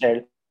sitting on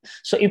sled,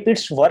 So if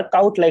it's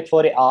workout like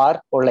for an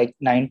hour or like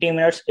 90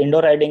 minutes,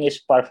 indoor riding is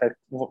perfect,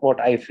 what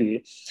I feel.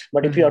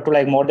 But if you have to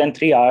like more than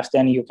 3 hours,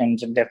 then you can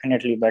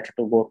definitely better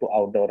to go to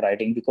outdoor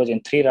riding, because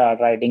in 3 hour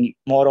riding,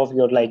 more of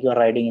your like you're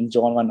riding in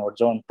zone 1 or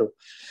zone 2.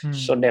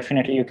 So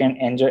definitely you can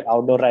enjoy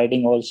outdoor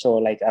riding also,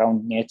 like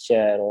around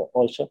nature. Or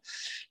also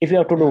if you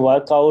have to do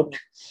workout,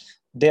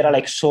 there are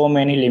like so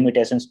many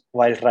limitations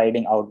while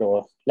riding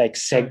outdoor, like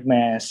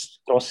segments,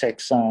 cross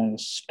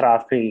sections,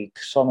 traffic,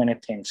 so many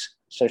things.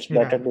 So it's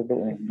better to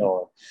do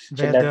indoor.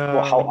 So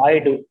that's how I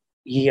do.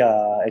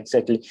 Yeah,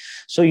 exactly.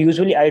 So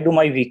usually I do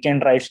my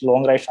weekend rides,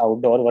 long rides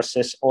outdoor,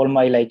 versus all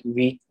my like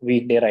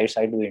weekday rides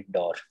I do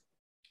indoor.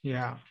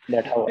 Yeah.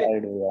 That's how I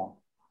do. Yeah.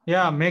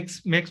 Yeah,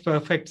 makes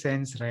perfect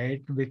sense,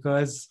 right?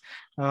 Because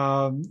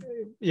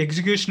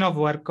execution of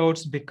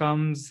workouts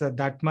becomes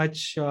that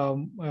much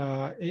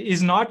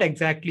is not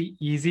exactly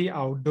easy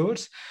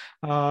outdoors,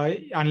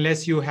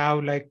 unless you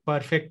have like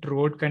perfect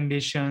road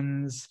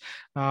conditions,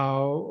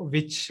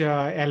 which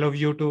allow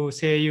you to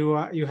say you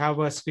have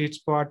a sweet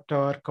spot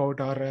workout,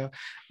 or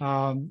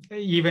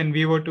even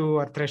we were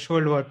to a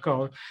threshold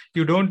workout.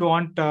 You don't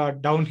want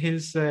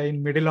downhills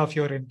in middle of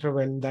your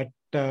interval. That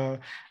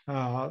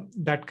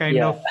kind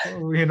of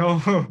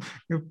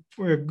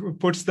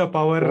puts the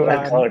power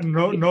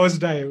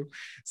nosedive.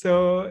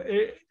 So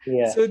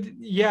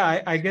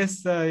I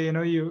guess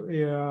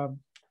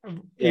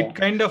it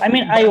kind of. I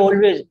mean, I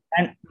always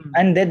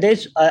and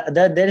there's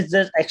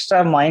this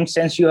extra mind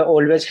sense you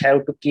always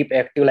have to keep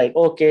active. Like,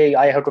 okay,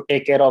 I have to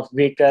take care of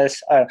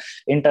vehicles,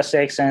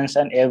 intersections,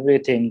 and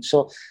everything.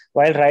 So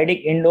while riding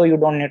indoor, you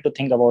don't need to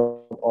think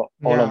about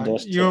all of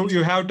those things.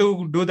 You have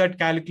to do that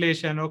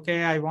calculation.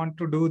 Okay, I want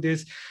to do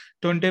this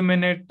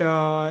 20-minute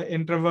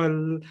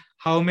interval.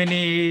 How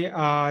many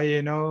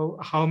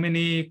how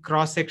many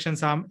cross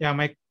sections am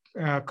I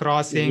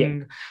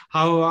crossing?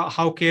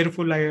 How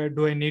careful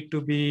do I need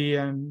to be?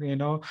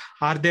 And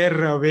are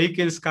there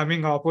vehicles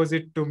coming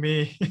opposite to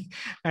me?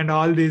 And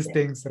all these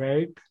things,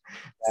 right?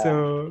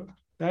 So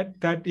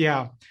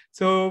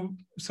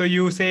so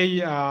you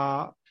say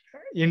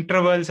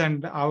intervals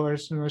and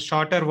hours,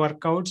 shorter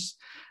workouts,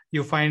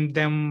 you find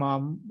them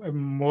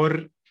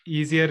more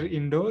easier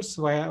indoors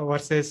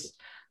versus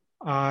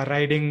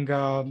riding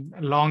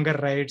longer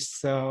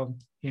rides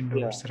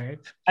indoors, right?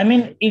 I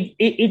mean,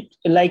 it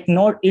like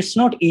it's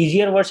not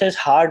easier versus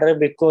harder,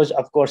 because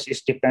of course it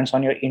depends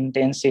on your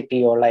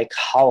intensity or like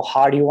how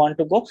hard you want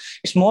to go.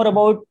 It's more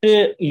about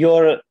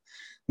your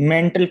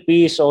mental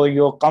peace or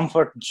your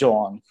comfort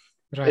zone.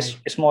 Right.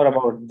 It's more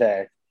about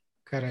that.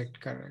 Correct.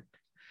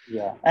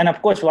 Yeah, and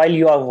of course while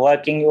you are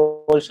working, you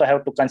also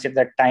have to consider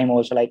that time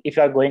also. Like if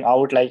you are going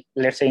out, like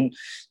let's say in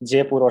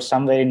Jaipur or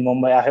somewhere in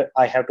Mumbai,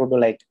 I have to do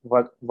like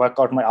work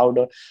out my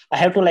outdoor. I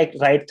have to like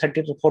ride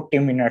 30 to 40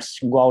 minutes,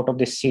 go out of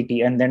the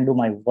city, and then do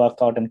my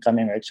workout and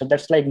coming back. So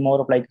that's like more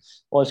of like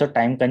also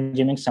time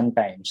consuming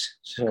sometimes.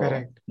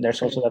 So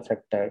that's also the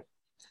factor.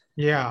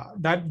 Yeah,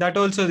 that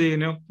also the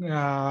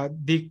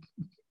the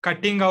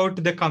cutting out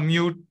the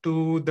commute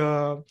to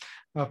the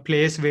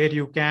place where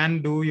you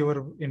can do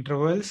your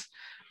intervals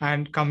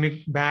and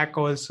coming back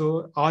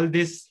also, all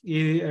this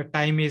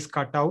time is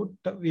cut out.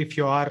 If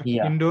you are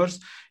indoors,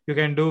 you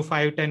can do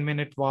 5-10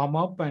 minute warm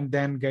up and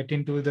then get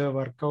into the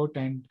workout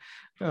and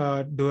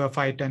do a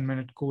 5-10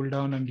 minute cool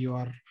down, and you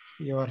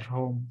are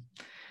home.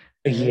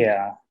 Right?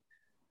 Yeah.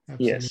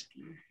 Absolutely. Yes.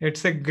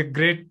 It's a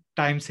great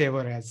time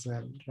saver as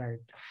well, right?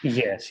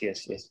 Yes.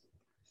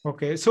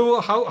 Okay,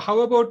 so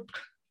how about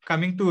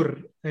coming to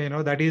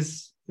that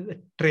is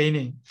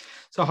training.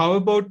 So how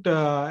about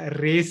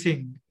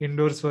racing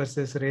indoors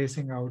versus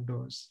racing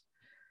outdoors?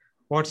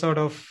 What sort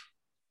of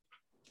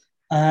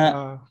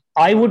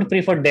I would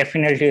prefer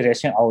definitely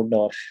racing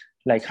outdoor,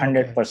 like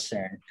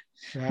 100%.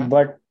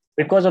 But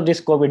because of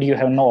this COVID, you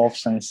have no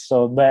options.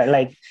 So but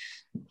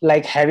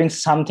like having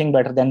something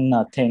better than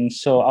nothing.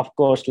 So of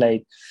course,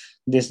 like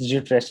these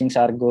jeep racings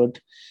are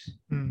good.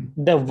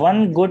 The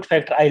one good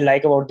factor I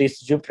like about this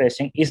jeep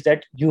racing is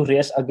that you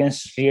race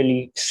against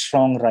really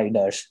strong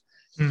riders.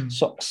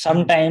 So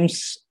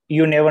sometimes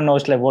you never know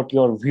like what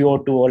your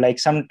VO2, or like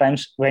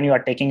sometimes when you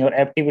are taking your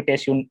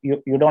activities,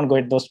 you don't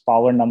get those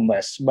power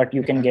numbers, but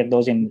you can get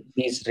those in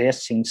these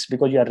racings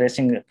because you are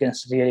racing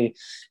against really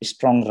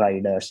strong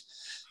riders.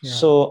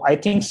 So I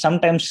think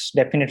sometimes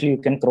definitely you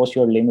can cross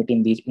your limit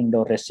in these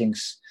indoor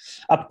racings.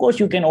 Of course,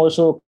 you can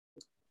also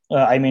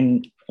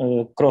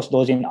cross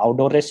those in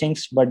outdoor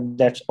racings, but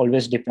that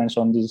always depends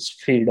on this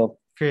field of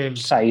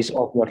size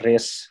of your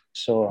race.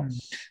 So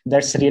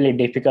that's really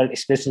difficult,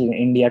 especially in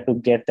India, to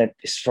get that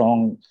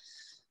strong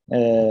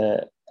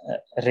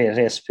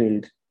race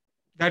field.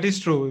 That is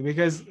true,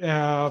 because there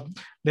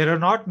are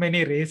not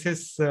many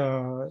races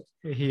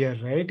here,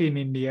 right, in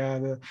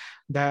India,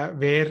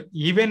 where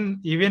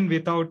even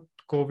without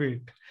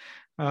COVID,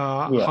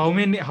 how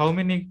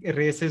many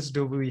races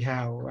do we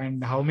have,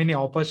 and how many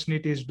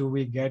opportunities do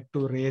we get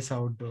to race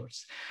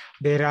outdoors?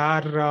 There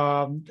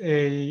are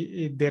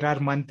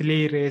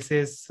monthly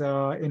races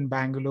in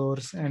Bangalore,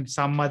 and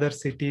some other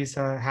cities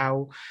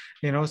have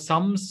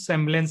some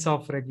semblance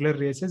of regular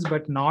races,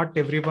 but not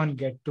everyone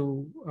get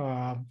to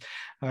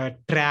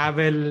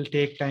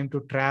take time to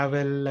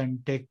travel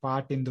and take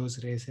part in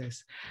those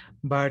races.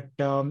 But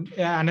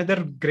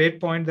another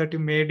great point that you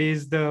made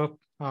is the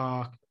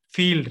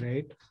field,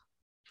 right?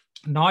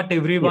 Not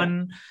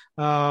everyone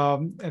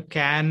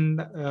can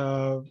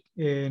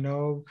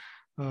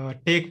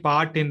take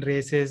part in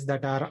races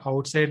that are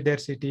outside their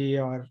city,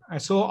 or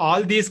so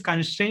all these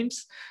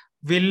constraints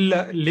will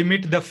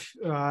limit the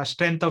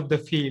strength of the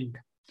field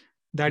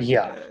that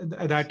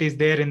is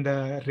there in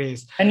the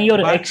race. And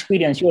your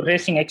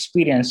racing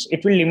experience,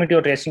 it will limit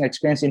your racing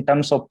experience in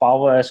terms of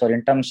powers or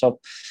in terms of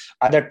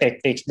other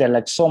tactics. There are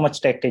like so much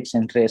tactics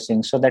in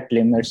racing, so that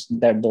limits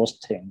those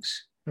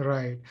things.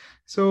 Right.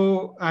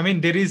 So, I mean,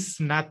 there is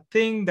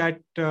nothing that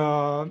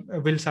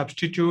will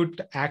substitute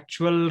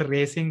actual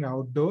racing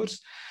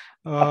outdoors.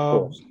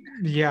 But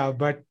the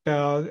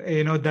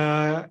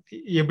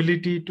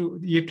ability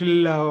it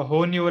will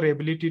hone your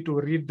ability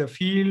to read the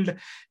field.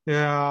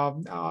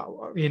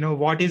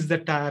 What is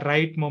the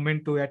right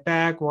moment to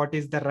attack? What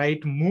is the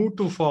right move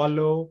to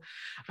follow?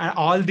 And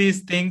all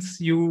these things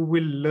you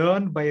will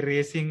learn by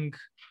racing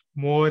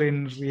more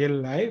in real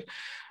life.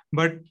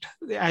 But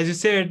as you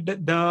said,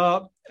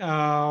 the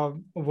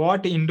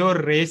what indoor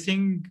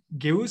racing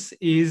gives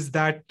is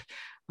that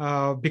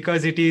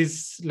because it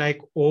is like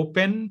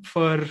open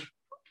for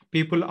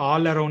people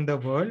all around the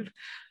world,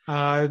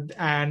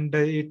 and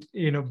it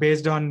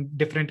based on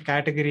different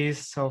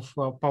categories of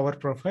power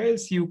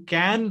profiles, you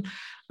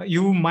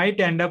might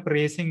end up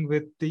racing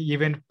with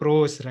even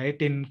pros,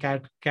 right, in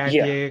cat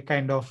A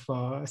kind of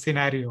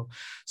scenario.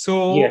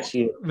 So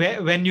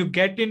when you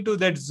get into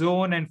that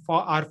zone and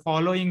are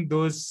following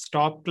those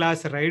top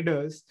class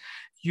riders,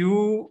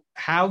 you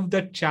have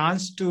the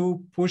chance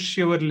to push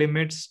your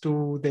limits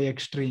to the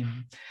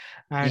extreme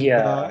and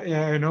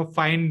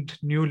find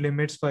new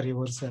limits for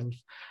yourself.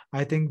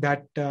 I think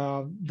that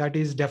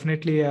is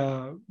definitely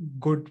a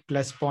good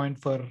plus point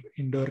for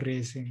indoor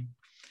racing.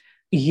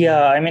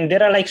 I mean,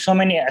 there are like so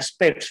many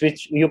aspects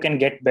which you can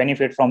get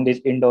benefit from this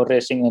indoor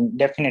racing, and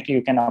definitely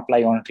you can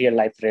apply on real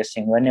life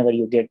racing whenever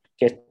you get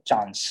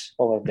chance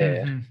over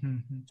there.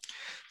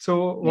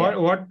 So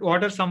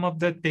what are some of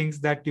the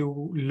things that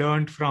you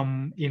learned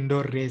from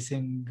indoor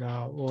racing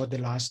over the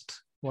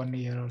last 1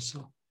 year or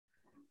so?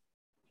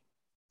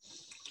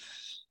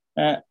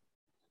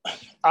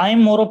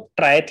 I'm more of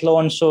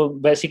triathlon, so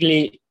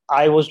basically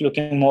I was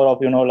looking more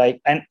of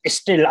and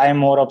still I'm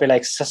more of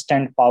a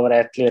sustained power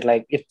athlete.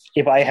 Like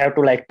if I have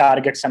to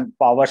target some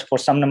powers for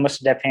some numbers,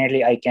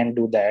 definitely I can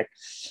do that.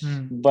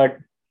 But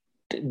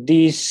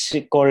this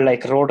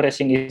called road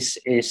racing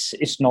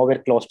is nowhere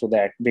close to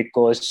that,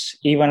 because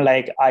even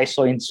I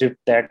saw in Zip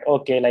that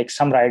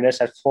some riders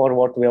at 4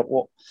 watt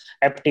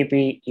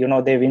FTP,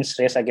 they win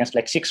race against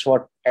 6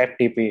 watt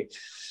FTP.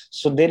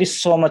 So there is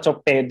so much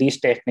of these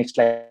techniques,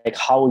 like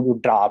how you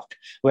draft,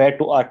 where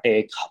to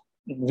attack,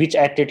 which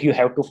attitude you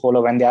have to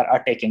follow when they are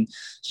attacking.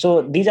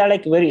 So these are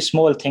very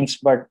small things,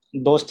 but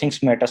those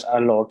things matters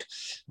a lot.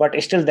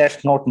 But still,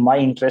 that's not my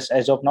interest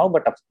as of now.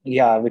 But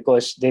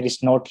because there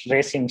is not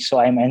racing, so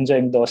I'm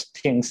enjoying those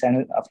things.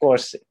 And of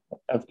course,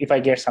 if I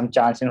get some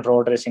chance in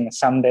road racing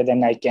someday,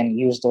 then I can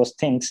use those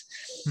things.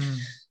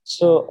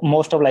 So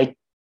most of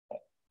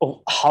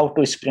how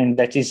to sprint,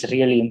 that is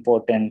really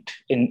important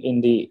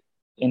in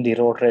the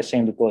road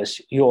racing, because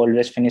you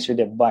always finish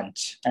with a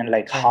bunch, and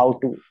how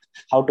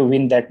to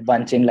win that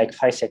bunch in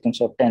 5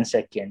 seconds or 10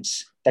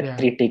 seconds. That's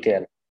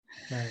critical.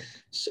 Right.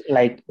 So,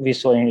 we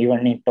saw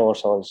even in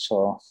tours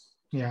also.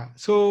 Yeah.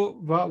 So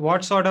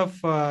what sort of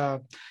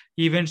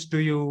events do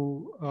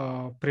you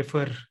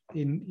prefer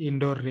in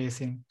indoor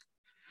racing?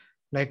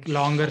 Like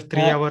longer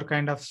 3-hour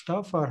kind of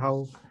stuff, or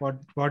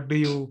what do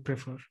you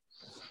prefer?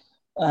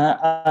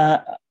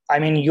 I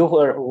mean, you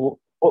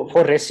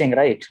for racing,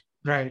 right?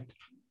 Right.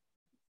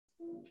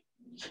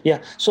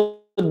 Yeah. So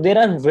there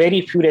are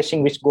very few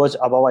racing which goes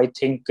above, I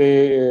think,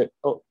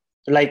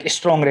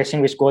 strong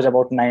racing which goes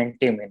about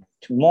 90 minutes.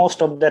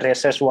 Most of the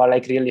racers who are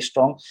really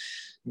strong,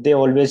 they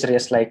always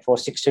race for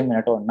 60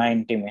 minutes or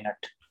 90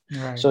 minutes.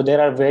 Right. So there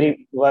are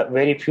very,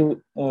 very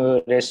few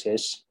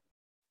races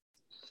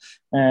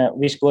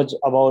which goes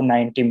about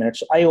 90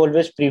 minutes. I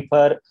always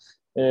prefer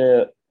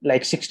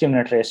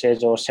 60-minute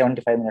races or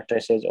 75-minute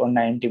races or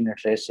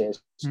 90-minute races.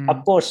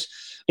 Of course,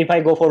 if I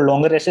go for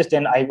longer races,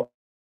 then I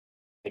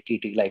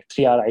ITT,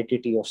 3-hour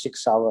ITT or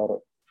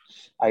 6-hour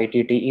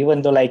ITT.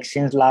 Even though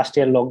since last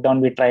year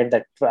lockdown,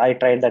 I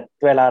tried that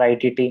 12-hour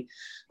ITT.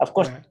 Of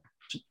course,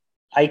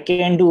 I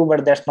can do,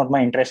 but that's not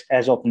my interest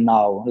as of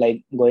now,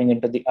 going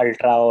into the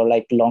ultra or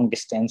long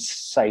distance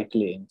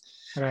cycling.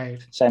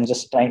 Right. So I'm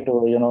just trying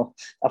to,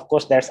 of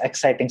course, that's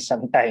exciting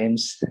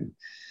sometimes.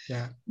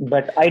 Yeah.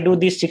 But I do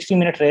these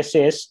 60-minute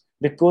races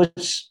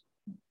because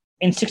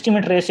in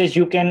 60-minute races,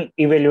 you can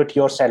evaluate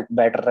yourself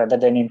better rather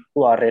than in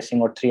 2-hour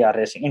racing or 3-hour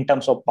racing in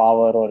terms of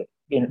power or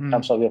in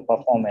terms of your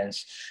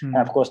performance. And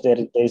of course, there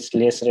is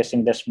less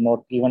racing. That's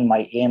not even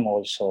my aim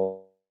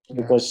also,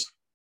 because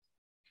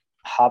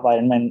half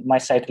Ironman, my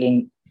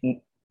cycling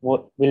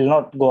will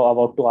not go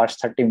about 2 hours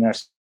 30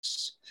 minutes.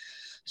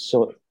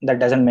 So that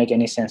doesn't make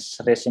any sense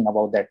racing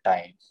about that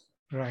time.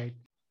 Right.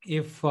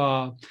 If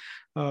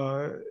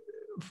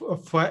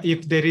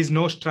if there is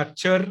no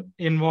structure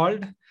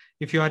involved,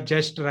 if you are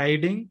just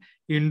riding,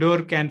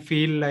 indoor can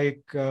feel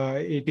like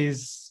it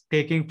is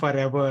taking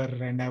forever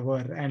and ever,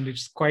 and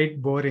it's quite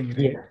boring,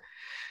 right?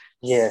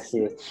 Yes.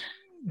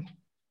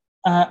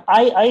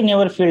 I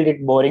never felt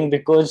it boring,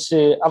 because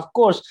of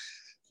course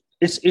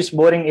it's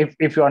boring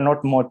if you are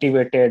not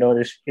motivated, or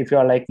if you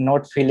are like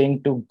not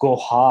feeling to go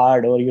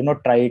hard, or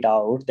try it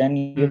out, then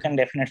you can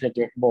definitely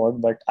get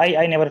bored. But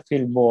I never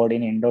feel bored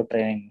in indoor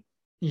training.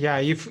 Yeah,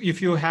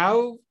 if you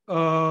have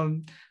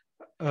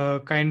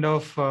kind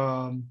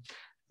of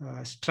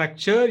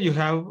structure, you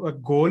have a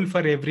goal for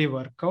every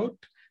workout,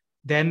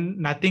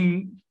 then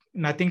nothing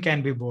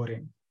can be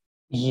boring.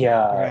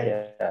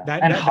 Yeah.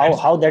 And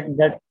how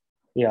that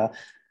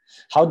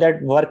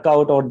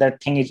workout or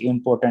that thing is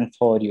important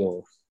for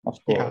you,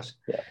 of course.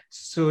 Yeah.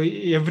 So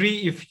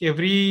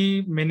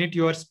every minute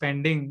you are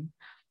spending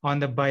on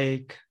the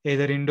bike,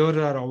 either indoor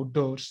or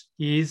outdoors,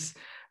 is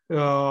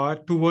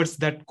towards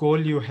that goal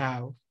you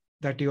have,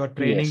 that you are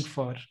training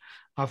for.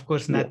 Of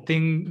course,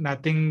 nothing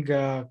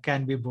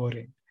can be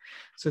boring.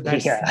 So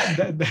that's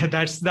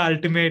that's the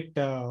ultimate,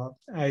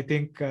 I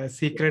think,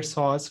 secret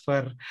sauce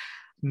for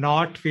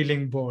not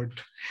feeling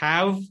bored.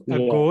 Have a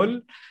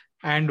goal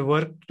and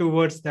work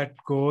towards that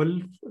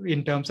goal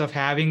in terms of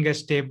having a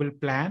stable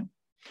plan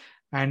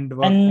and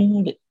work.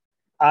 And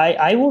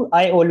I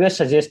always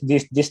suggest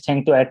this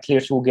thing to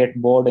athletes who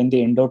get bored in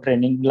the indoor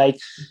training. Like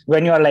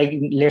when you are like,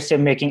 let's say,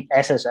 making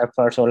SS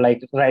efforts or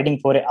like riding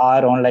for an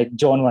hour on like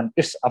zone 1,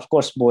 it's of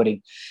course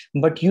boring,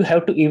 but you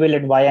have to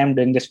evaluate why I'm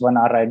doing this 1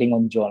 hour riding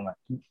on zone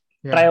 1.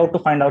 Try out to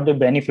find out the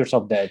benefits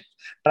of that.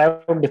 Try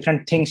out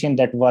different things in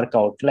that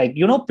workout. Like,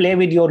 play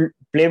with your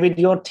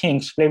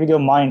things, play with your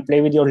mind,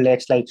 play with your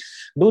legs. Like,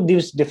 do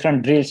these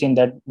different drills in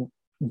that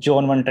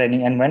zone 1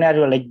 training. And when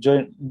you're like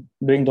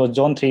doing those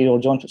zone 3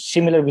 or zone 2,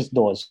 similar with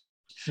those,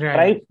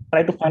 try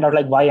to find out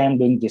like why I'm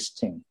doing this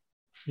thing.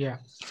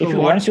 So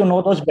once you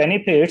know those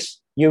benefits,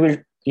 you will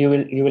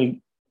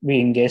be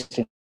engaged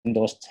in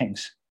those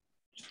things.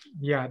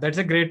 Yeah, that's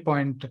a great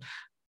point.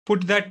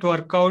 Put that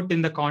workout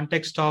in the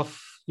context of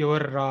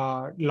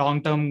your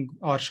long-term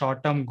or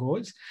short-term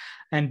goals,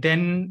 and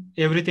then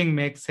everything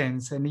makes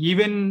sense. And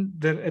even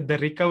the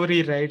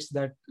recovery rates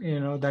that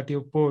that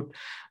you put,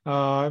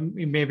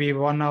 maybe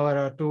 1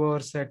 hour or 2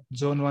 hours at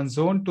zone 1,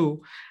 zone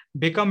 2,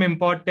 become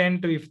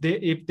important if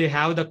they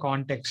have the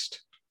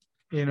context,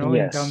 in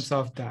terms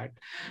of that.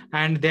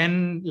 And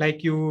then,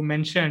 like you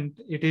mentioned,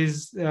 it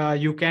is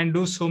you can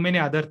do so many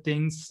other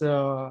things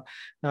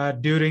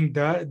during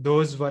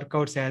those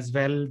workouts as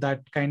well,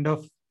 that kind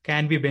of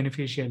can be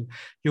beneficial.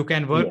 You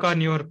can work on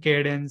your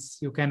cadence.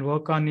 You can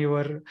work on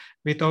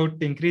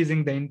without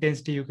increasing the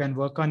intensity, you can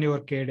work on your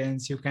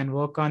cadence. You can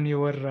work on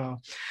your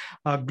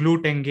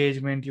glute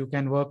engagement. You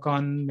can work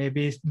on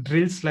maybe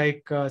drills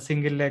like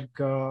single leg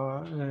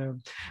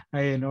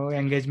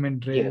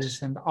engagement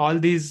drills, and all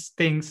these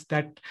things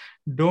that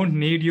don't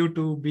need you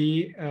to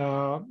be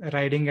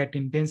riding at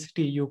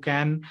intensity. You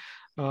can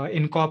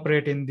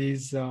incorporate in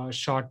these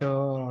shorter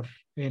or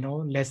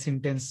less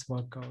intense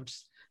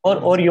workouts.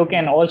 Or you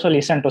can also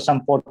listen to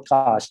some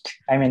podcast.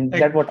 I mean,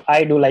 that's what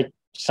I do. Like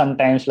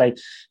sometimes, like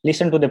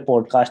listen to the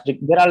podcast.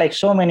 There are like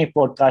so many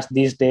podcasts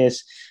these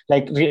days.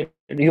 Like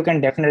you can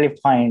definitely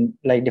find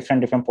like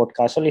different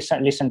podcasts. So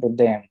listen to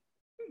them.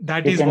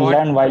 You can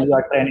learn while you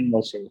are training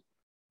also.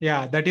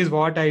 Yeah, that is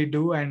what I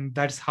do, and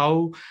that's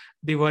how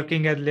the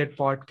Working Athlete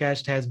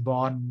podcast has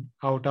born,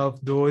 out of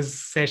those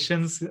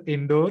sessions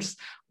indoors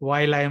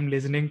while I am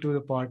listening to the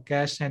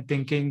podcast and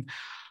thinking,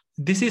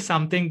 this is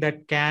something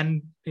that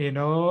can,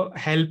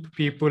 help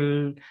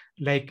people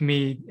like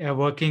me, a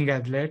working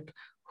athlete,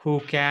 who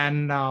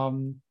can,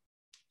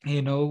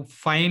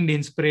 find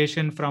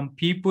inspiration from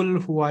people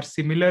who are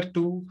similar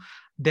to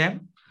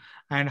them,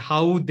 and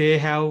how they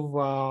have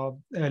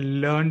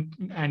learned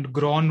and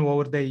grown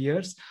over the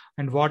years,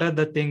 and what are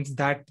the things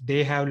that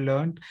they have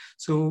learned.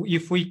 So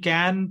if we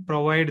can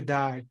provide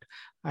that,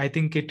 I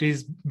think it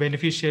is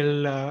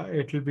beneficial.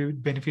 It will be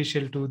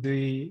beneficial to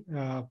the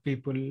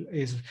people.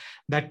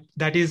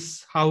 That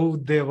is how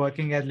the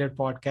Working Athlete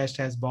podcast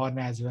has born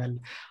as well.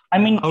 I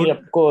mean,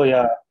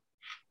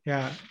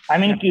 I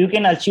mean, you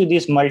can achieve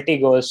these multi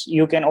goals.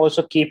 You can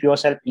also keep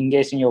yourself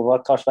engaged in your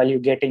workouts while you're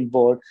getting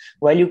bored.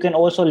 While you can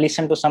also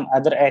listen to some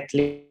other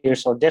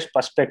athletes or their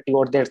perspective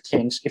or their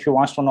things if you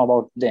want to know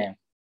about them.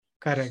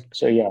 Correct.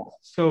 So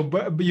So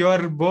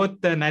you're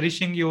both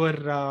nourishing your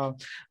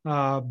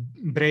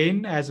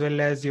brain as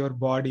well as your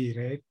body,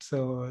 right?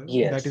 So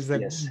that is a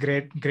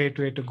great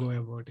way to go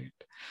about it.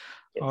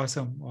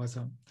 Awesome.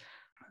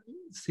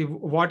 See,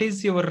 what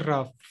is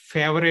your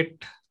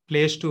favorite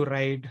place to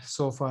ride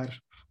so far?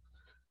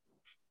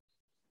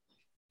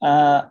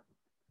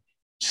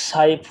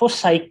 For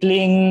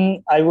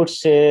cycling, I would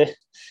say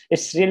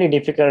it's really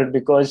difficult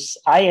because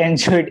I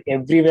enjoyed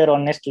everywhere,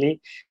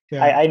 honestly.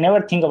 Yeah. I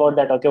never think about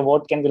that. Okay,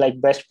 what can be like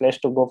best place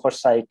to go for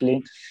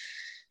cycling?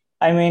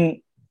 I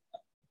mean,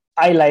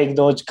 I like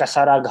those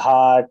Kasara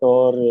Ghat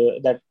or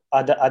that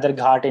other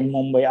ghat in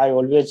Mumbai. I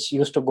always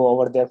used to go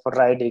over there for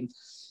riding.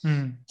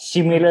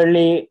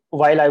 Similarly,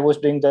 while I was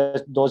doing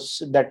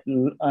that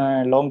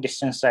long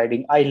distance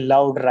riding, I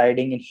loved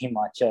riding in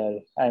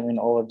Himachal. I mean,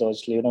 over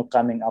those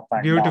coming up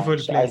and down. Beautiful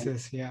So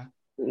places. Yeah.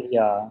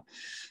 yeah,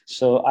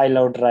 so I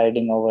loved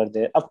riding over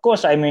there. Of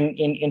course, I mean,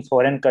 in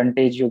foreign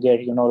countries, you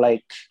get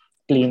like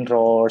clean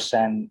roads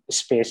and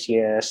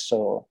spacious.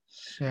 So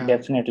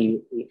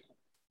definitely,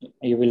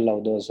 you will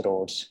love those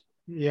roads.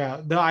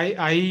 Yeah,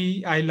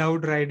 I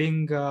loved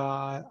riding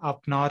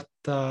up north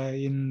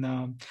in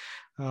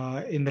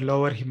the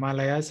lower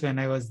Himalayas when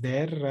I was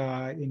there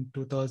in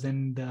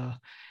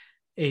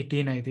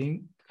 2018, I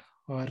think,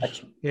 or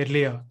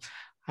earlier.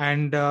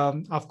 And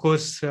of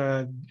course,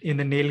 in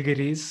the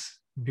Nilgiris,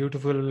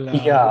 beautiful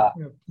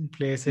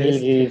places.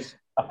 Nilgiris,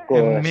 of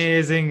course.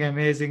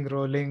 Amazing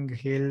rolling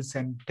hills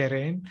and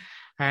terrain.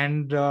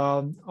 And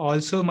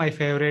also one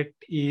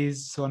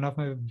of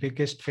my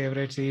biggest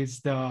favorites is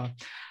the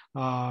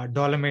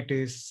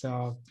Dolomites,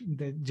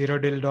 the Giro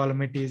del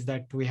Dolomites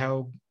that we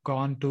have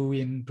gone to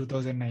in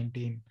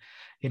 2019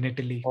 in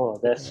Italy. Oh,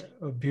 that's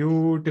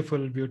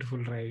beautiful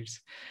rides.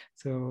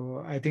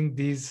 So I think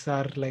these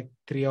are like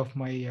three of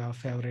my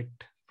favorite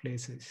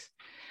places.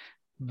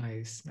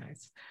 Nice.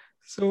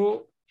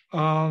 So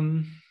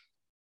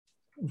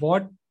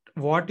what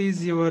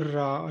is your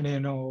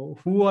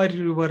who are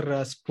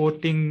your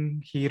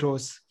sporting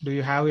heroes? Do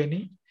you have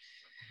any?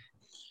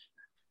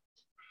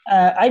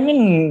 I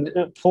mean,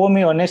 for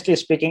me, honestly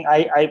speaking,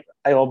 I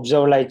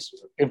observe like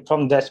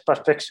from this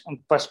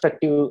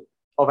perspective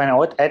of an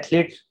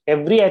athlete.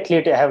 Every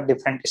athlete have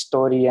different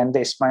story, and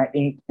they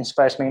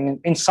inspires me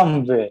in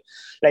some way.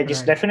 Like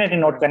it's definitely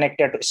not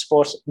connected to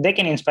sports. They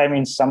can inspire me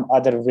in some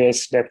other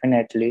ways,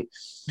 definitely.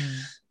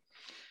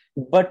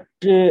 But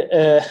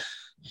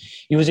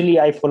usually,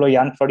 I follow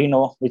Jan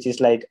Frodeno, which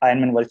is like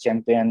Ironman world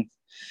champion.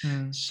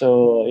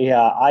 So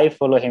yeah, I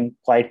follow him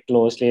quite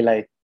closely,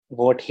 like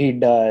what he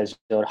does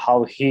or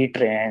how he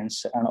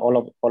trains and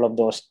all of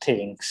those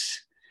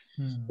things.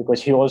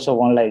 Because he also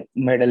won like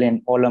medal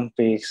in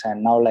Olympics,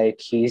 and now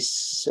like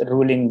he's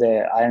ruling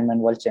the Ironman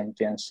world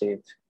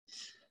championship.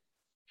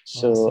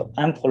 So awesome.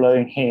 I'm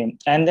following him,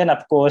 and then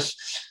of course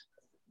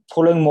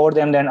following more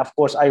than of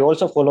course I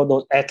also follow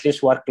those athletes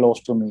who are close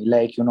to me,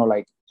 like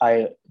like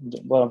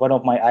one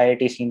of my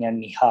IIT senior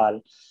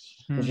Nihal.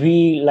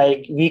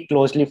 We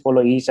closely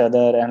follow each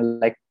other and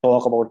like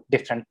talk about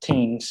different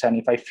things, and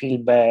if I feel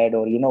bad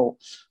or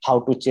how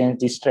to change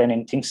these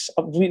training things,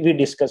 we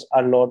discuss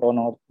a lot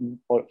on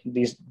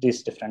these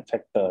different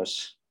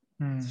factors.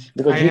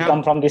 Because we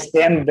come from the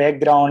same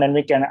background and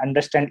we can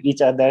understand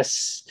each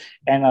other's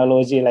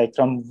analogy, like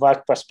from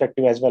work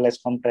perspective as well as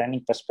from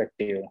training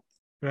perspective.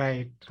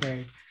 Right.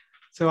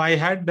 So I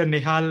had the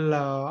Nihal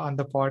on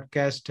the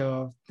podcast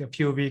a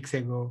few weeks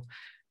ago.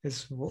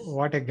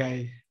 What a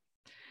guy.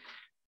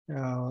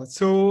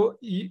 So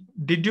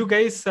did you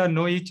guys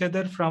know each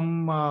other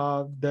from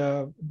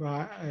the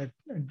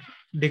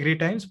degree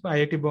times,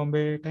 IIT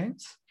Bombay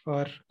times?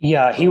 Or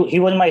yeah, he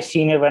was my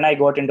senior when I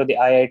got into the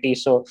IIT.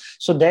 So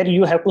there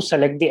you have to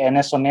select the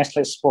NSO,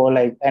 National Sport,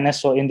 like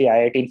NSO in the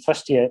IIT in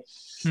first year.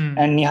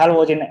 And Nihal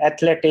was in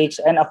athletics,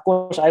 and of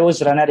course I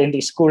was runner in the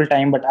school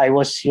time, but I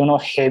was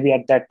heavy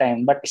at that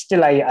time. But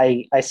still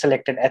I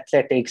selected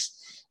athletics.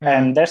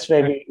 And that's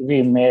where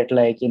we met,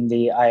 like in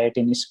the IIT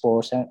in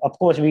sports. And of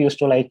course, we used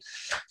to like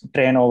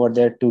train over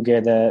there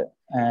together.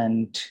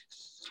 And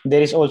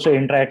there is also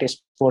intra-IIT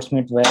sports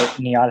meet where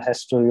Nihal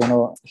has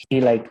to, he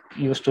like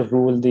used to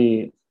rule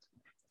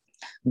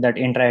that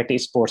intra-IIT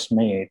sports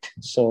meet.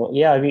 So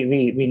yeah,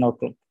 we know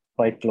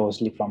quite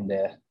closely from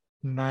there.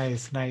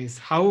 Nice.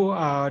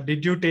 How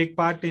did you take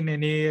part in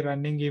any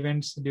running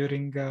events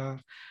during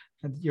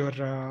your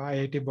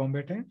IIT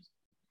Bombay time?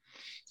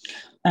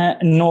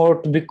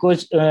 Not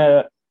because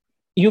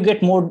you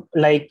get more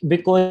like,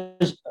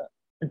 because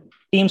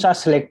teams are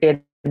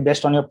selected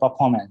based on your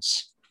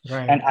performance.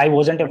 Right. And I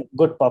wasn't a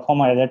good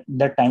performer at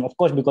that time, of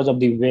course, because of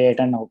the weight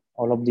and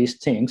all of these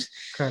things.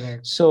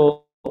 Correct.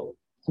 So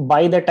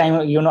by the time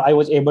I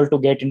was able to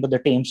get into the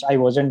teams, I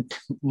wasn't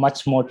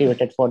much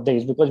motivated for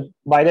this, because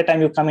by the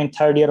time you come in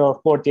third year or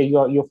fourth year,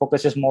 your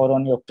focus is more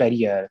on your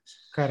career.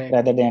 Correct.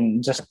 Rather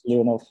than just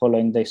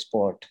following the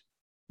sport.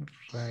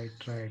 Right.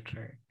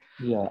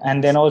 Yeah,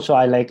 and then also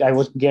I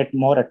would get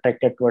more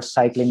attracted towards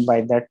cycling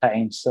by that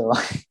time. So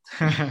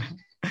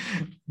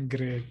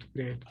great.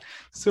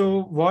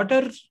 So what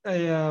are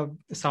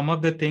some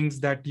of the things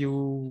that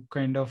you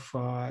kind of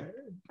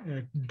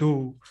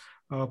do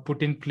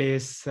put in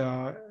place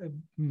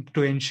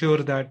to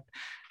ensure that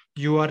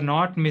you are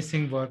not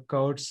missing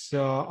workouts,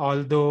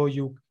 although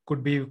you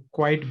could be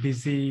quite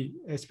busy,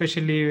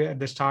 especially at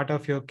the start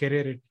of your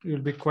career. You'll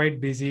be quite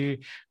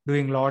busy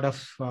doing a lot of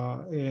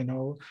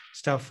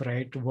stuff,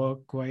 right,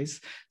 work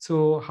wise.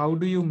 So how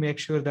do you make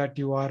sure that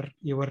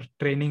your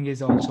training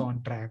is also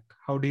on track?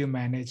 How do you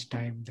manage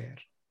time there?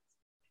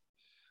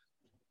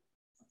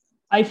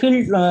 I feel,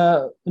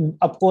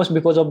 of course,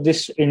 because of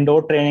this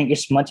indoor training,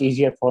 it's much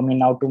easier for me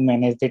now to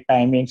manage the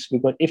timings,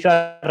 because if you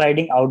are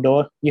riding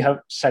outdoor, you have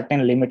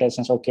certain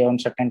limitations. Okay, on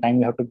certain time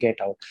you have to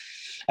get out,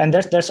 and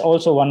that's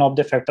also one of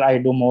the factor. I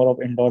do more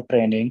of indoor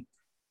training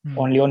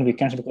only on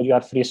weekends, because you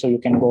are free, so you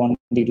can go on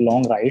the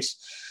long rides.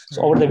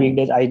 So over the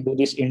weekdays, I do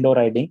this indoor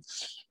riding.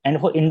 And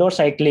for indoor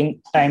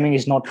cycling, timing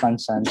is not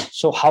concerned.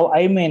 So how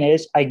I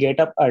manage, I get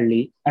up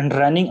early, and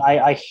running,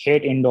 I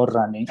hate indoor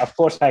running. Of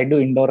course, I do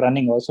indoor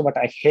running also, but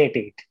I hate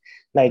it.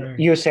 Like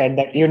you said,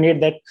 that you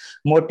need that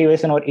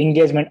motivation or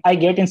engagement. I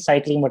get in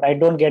cycling, but I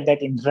don't get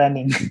that in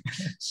running.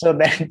 So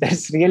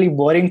that's really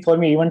boring for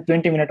me, even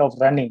 20 minutes of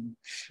running.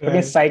 But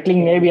in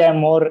cycling, maybe I'm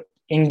more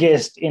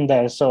engaged in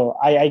there. So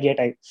I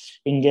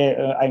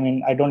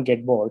don't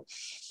get bored.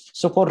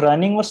 So for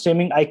running or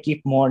swimming, I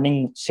keep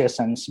morning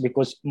sessions,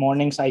 because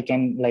mornings I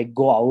can like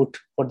go out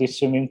for the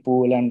swimming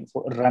pool and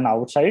run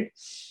outside.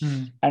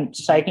 And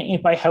cycling,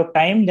 if I have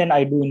time, then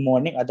I do in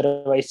morning.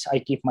 Otherwise, I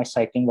keep my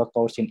cycling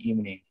workouts in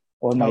evening,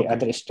 or my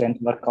other strength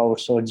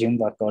workouts or gym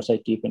workouts I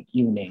keep in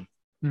evening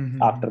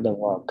after the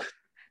work.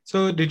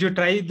 So did you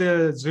try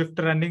the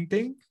Zwift running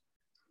thing?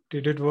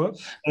 Did it work?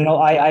 No,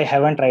 I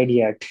haven't tried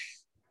yet.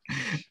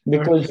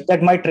 Because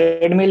that my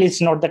treadmill is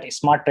not that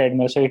smart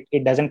treadmill, so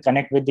it doesn't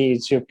connect with the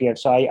Zwift yet.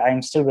 So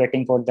I'm still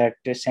waiting for that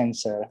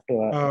sensor to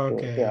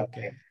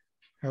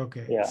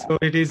Okay. Yeah. So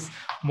it is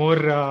more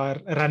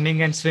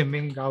running and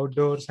swimming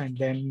outdoors, and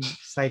then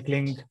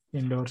cycling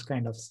indoors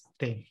kind of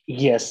thing.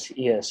 Yes.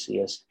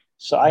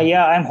 So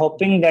I'm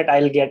hoping that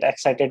I'll get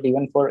excited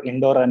even for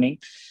indoor running,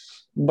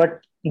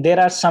 but there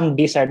are some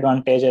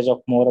disadvantages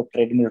of more of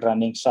treadmill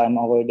running. So I'm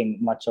avoiding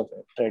much of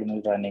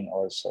treadmill running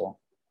also.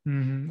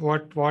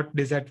 What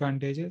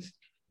disadvantages?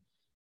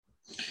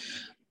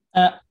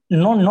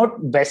 No,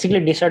 not basically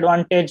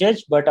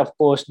disadvantages, but of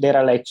course there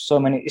are like so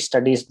many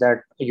studies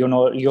that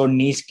your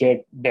knees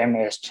get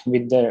damaged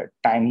with the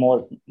time,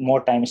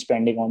 more time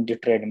spending on the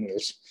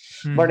treadmills.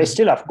 But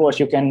still, of course,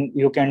 you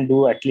can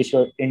do at least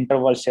your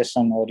interval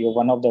session or your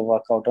one of the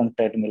workout on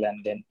treadmill,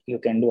 and then you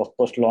can do, of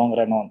course, long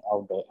run on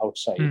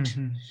outside.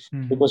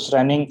 Because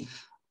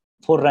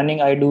for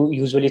running, I do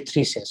usually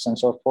 3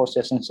 sessions or 4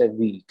 sessions a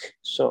week.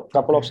 So a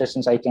couple of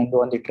sessions I can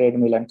do on the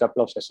treadmill and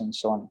couple of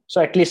sessions on.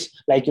 So at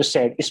least, like you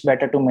said, it's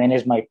better to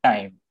manage my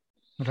time.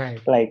 Right.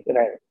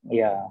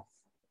 Yeah.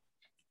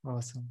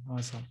 Awesome.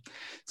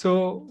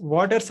 So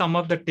what are some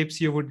of the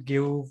tips you would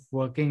give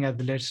working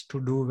athletes to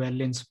do well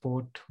in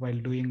sport while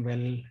doing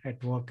well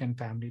at work and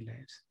family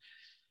lives?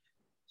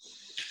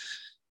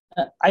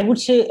 I would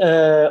say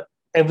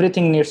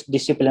everything needs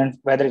discipline,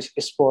 whether it's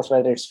sports,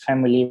 whether it's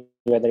family,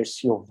 whether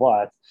it's your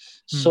work.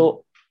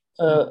 So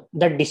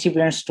that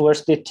disciplines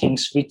towards the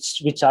things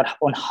which are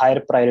on higher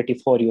priority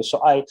for you.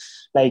 So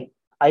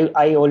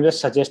I always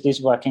suggest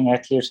these working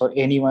athletes or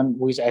anyone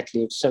who is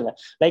athletes, so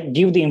like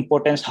give the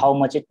importance how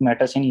much it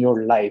matters in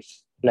your life.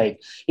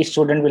 Like it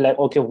shouldn't be like,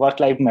 okay, work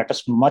life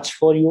matters much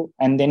for you,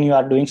 and then you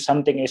are doing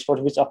something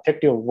sport which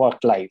affect your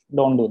work life.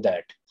 Don't do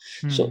that.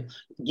 So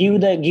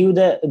give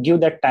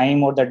the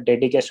time or the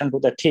dedication to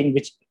the thing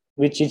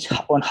which is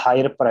on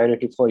higher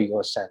priority for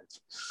yourself.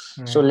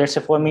 So let's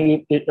say for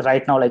me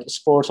right now, like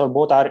sports or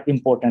both are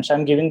important. So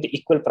I'm giving the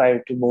equal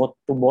priority to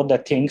both the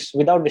things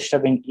without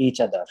disturbing each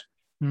other.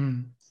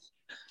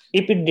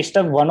 If it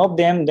disturbs one of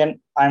them, then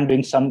I'm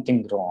doing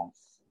something wrong.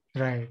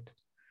 Right.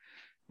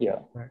 Yeah.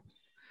 Right.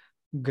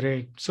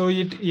 Great. So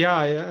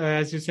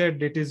as you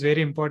said, it is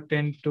very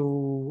important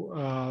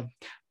to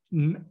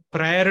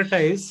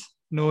prioritize,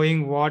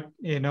 knowing what,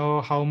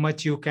 how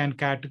much you can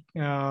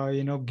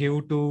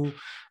give to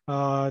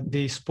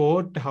the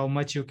sport, how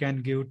much you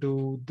can give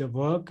to the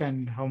work,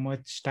 and how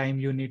much time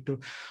you need to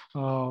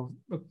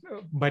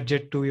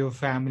budget to your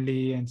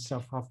family and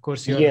stuff. Of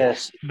course, you're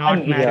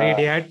not married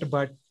yet,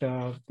 but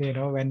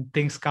when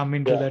things come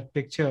into that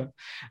picture,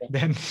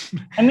 then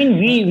I mean,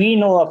 we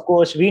know, of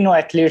course, we know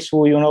athletes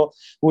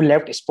who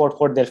left sport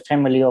for their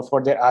family or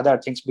for their other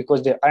things,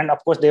 because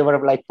they were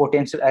like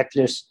potential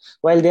athletes.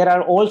 While there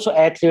are also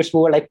athletes who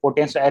were like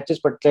potential athletes,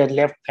 but they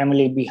left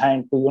family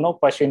behind to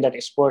pursuing that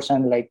sports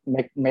and like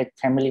make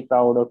family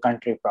proud or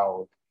country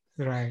proud.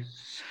 Right.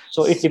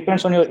 So it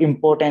depends on your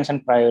importance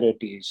and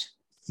priorities.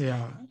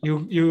 Yeah,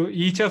 you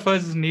each of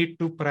us need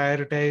to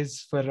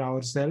prioritize for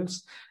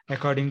ourselves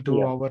according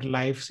to our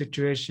life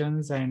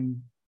situations,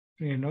 and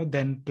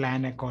then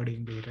plan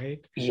accordingly,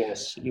 right?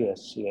 Yes.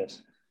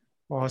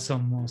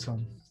 Awesome.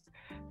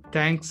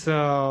 Thanks,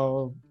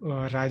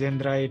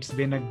 Rajendra. It's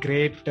been a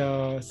great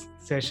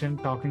session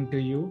talking to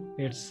you.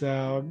 It's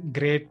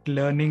great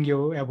learning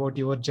you about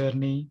your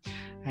journey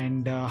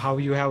and how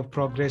you have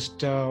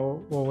progressed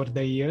over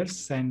the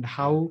years, and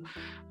how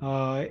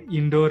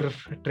indoor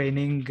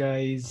training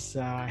is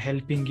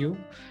helping you,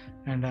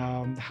 and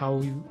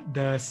how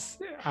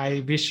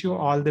I wish you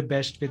all the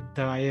best with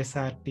the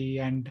ISRT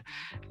and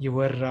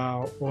your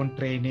own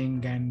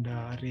training and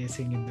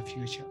racing in the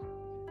future.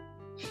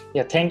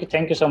 Yeah,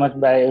 thank you so much,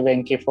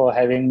 Venki, for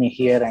having me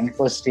here, and it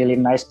was really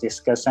nice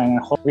discussion.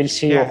 We'll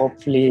see you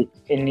hopefully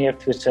in near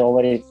future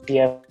over at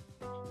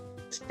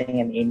staying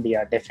in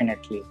India,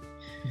 definitely.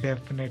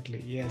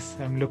 Definitely, yes.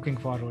 I'm looking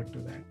forward to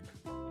that.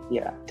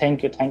 Yeah,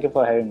 thank you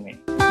for having me.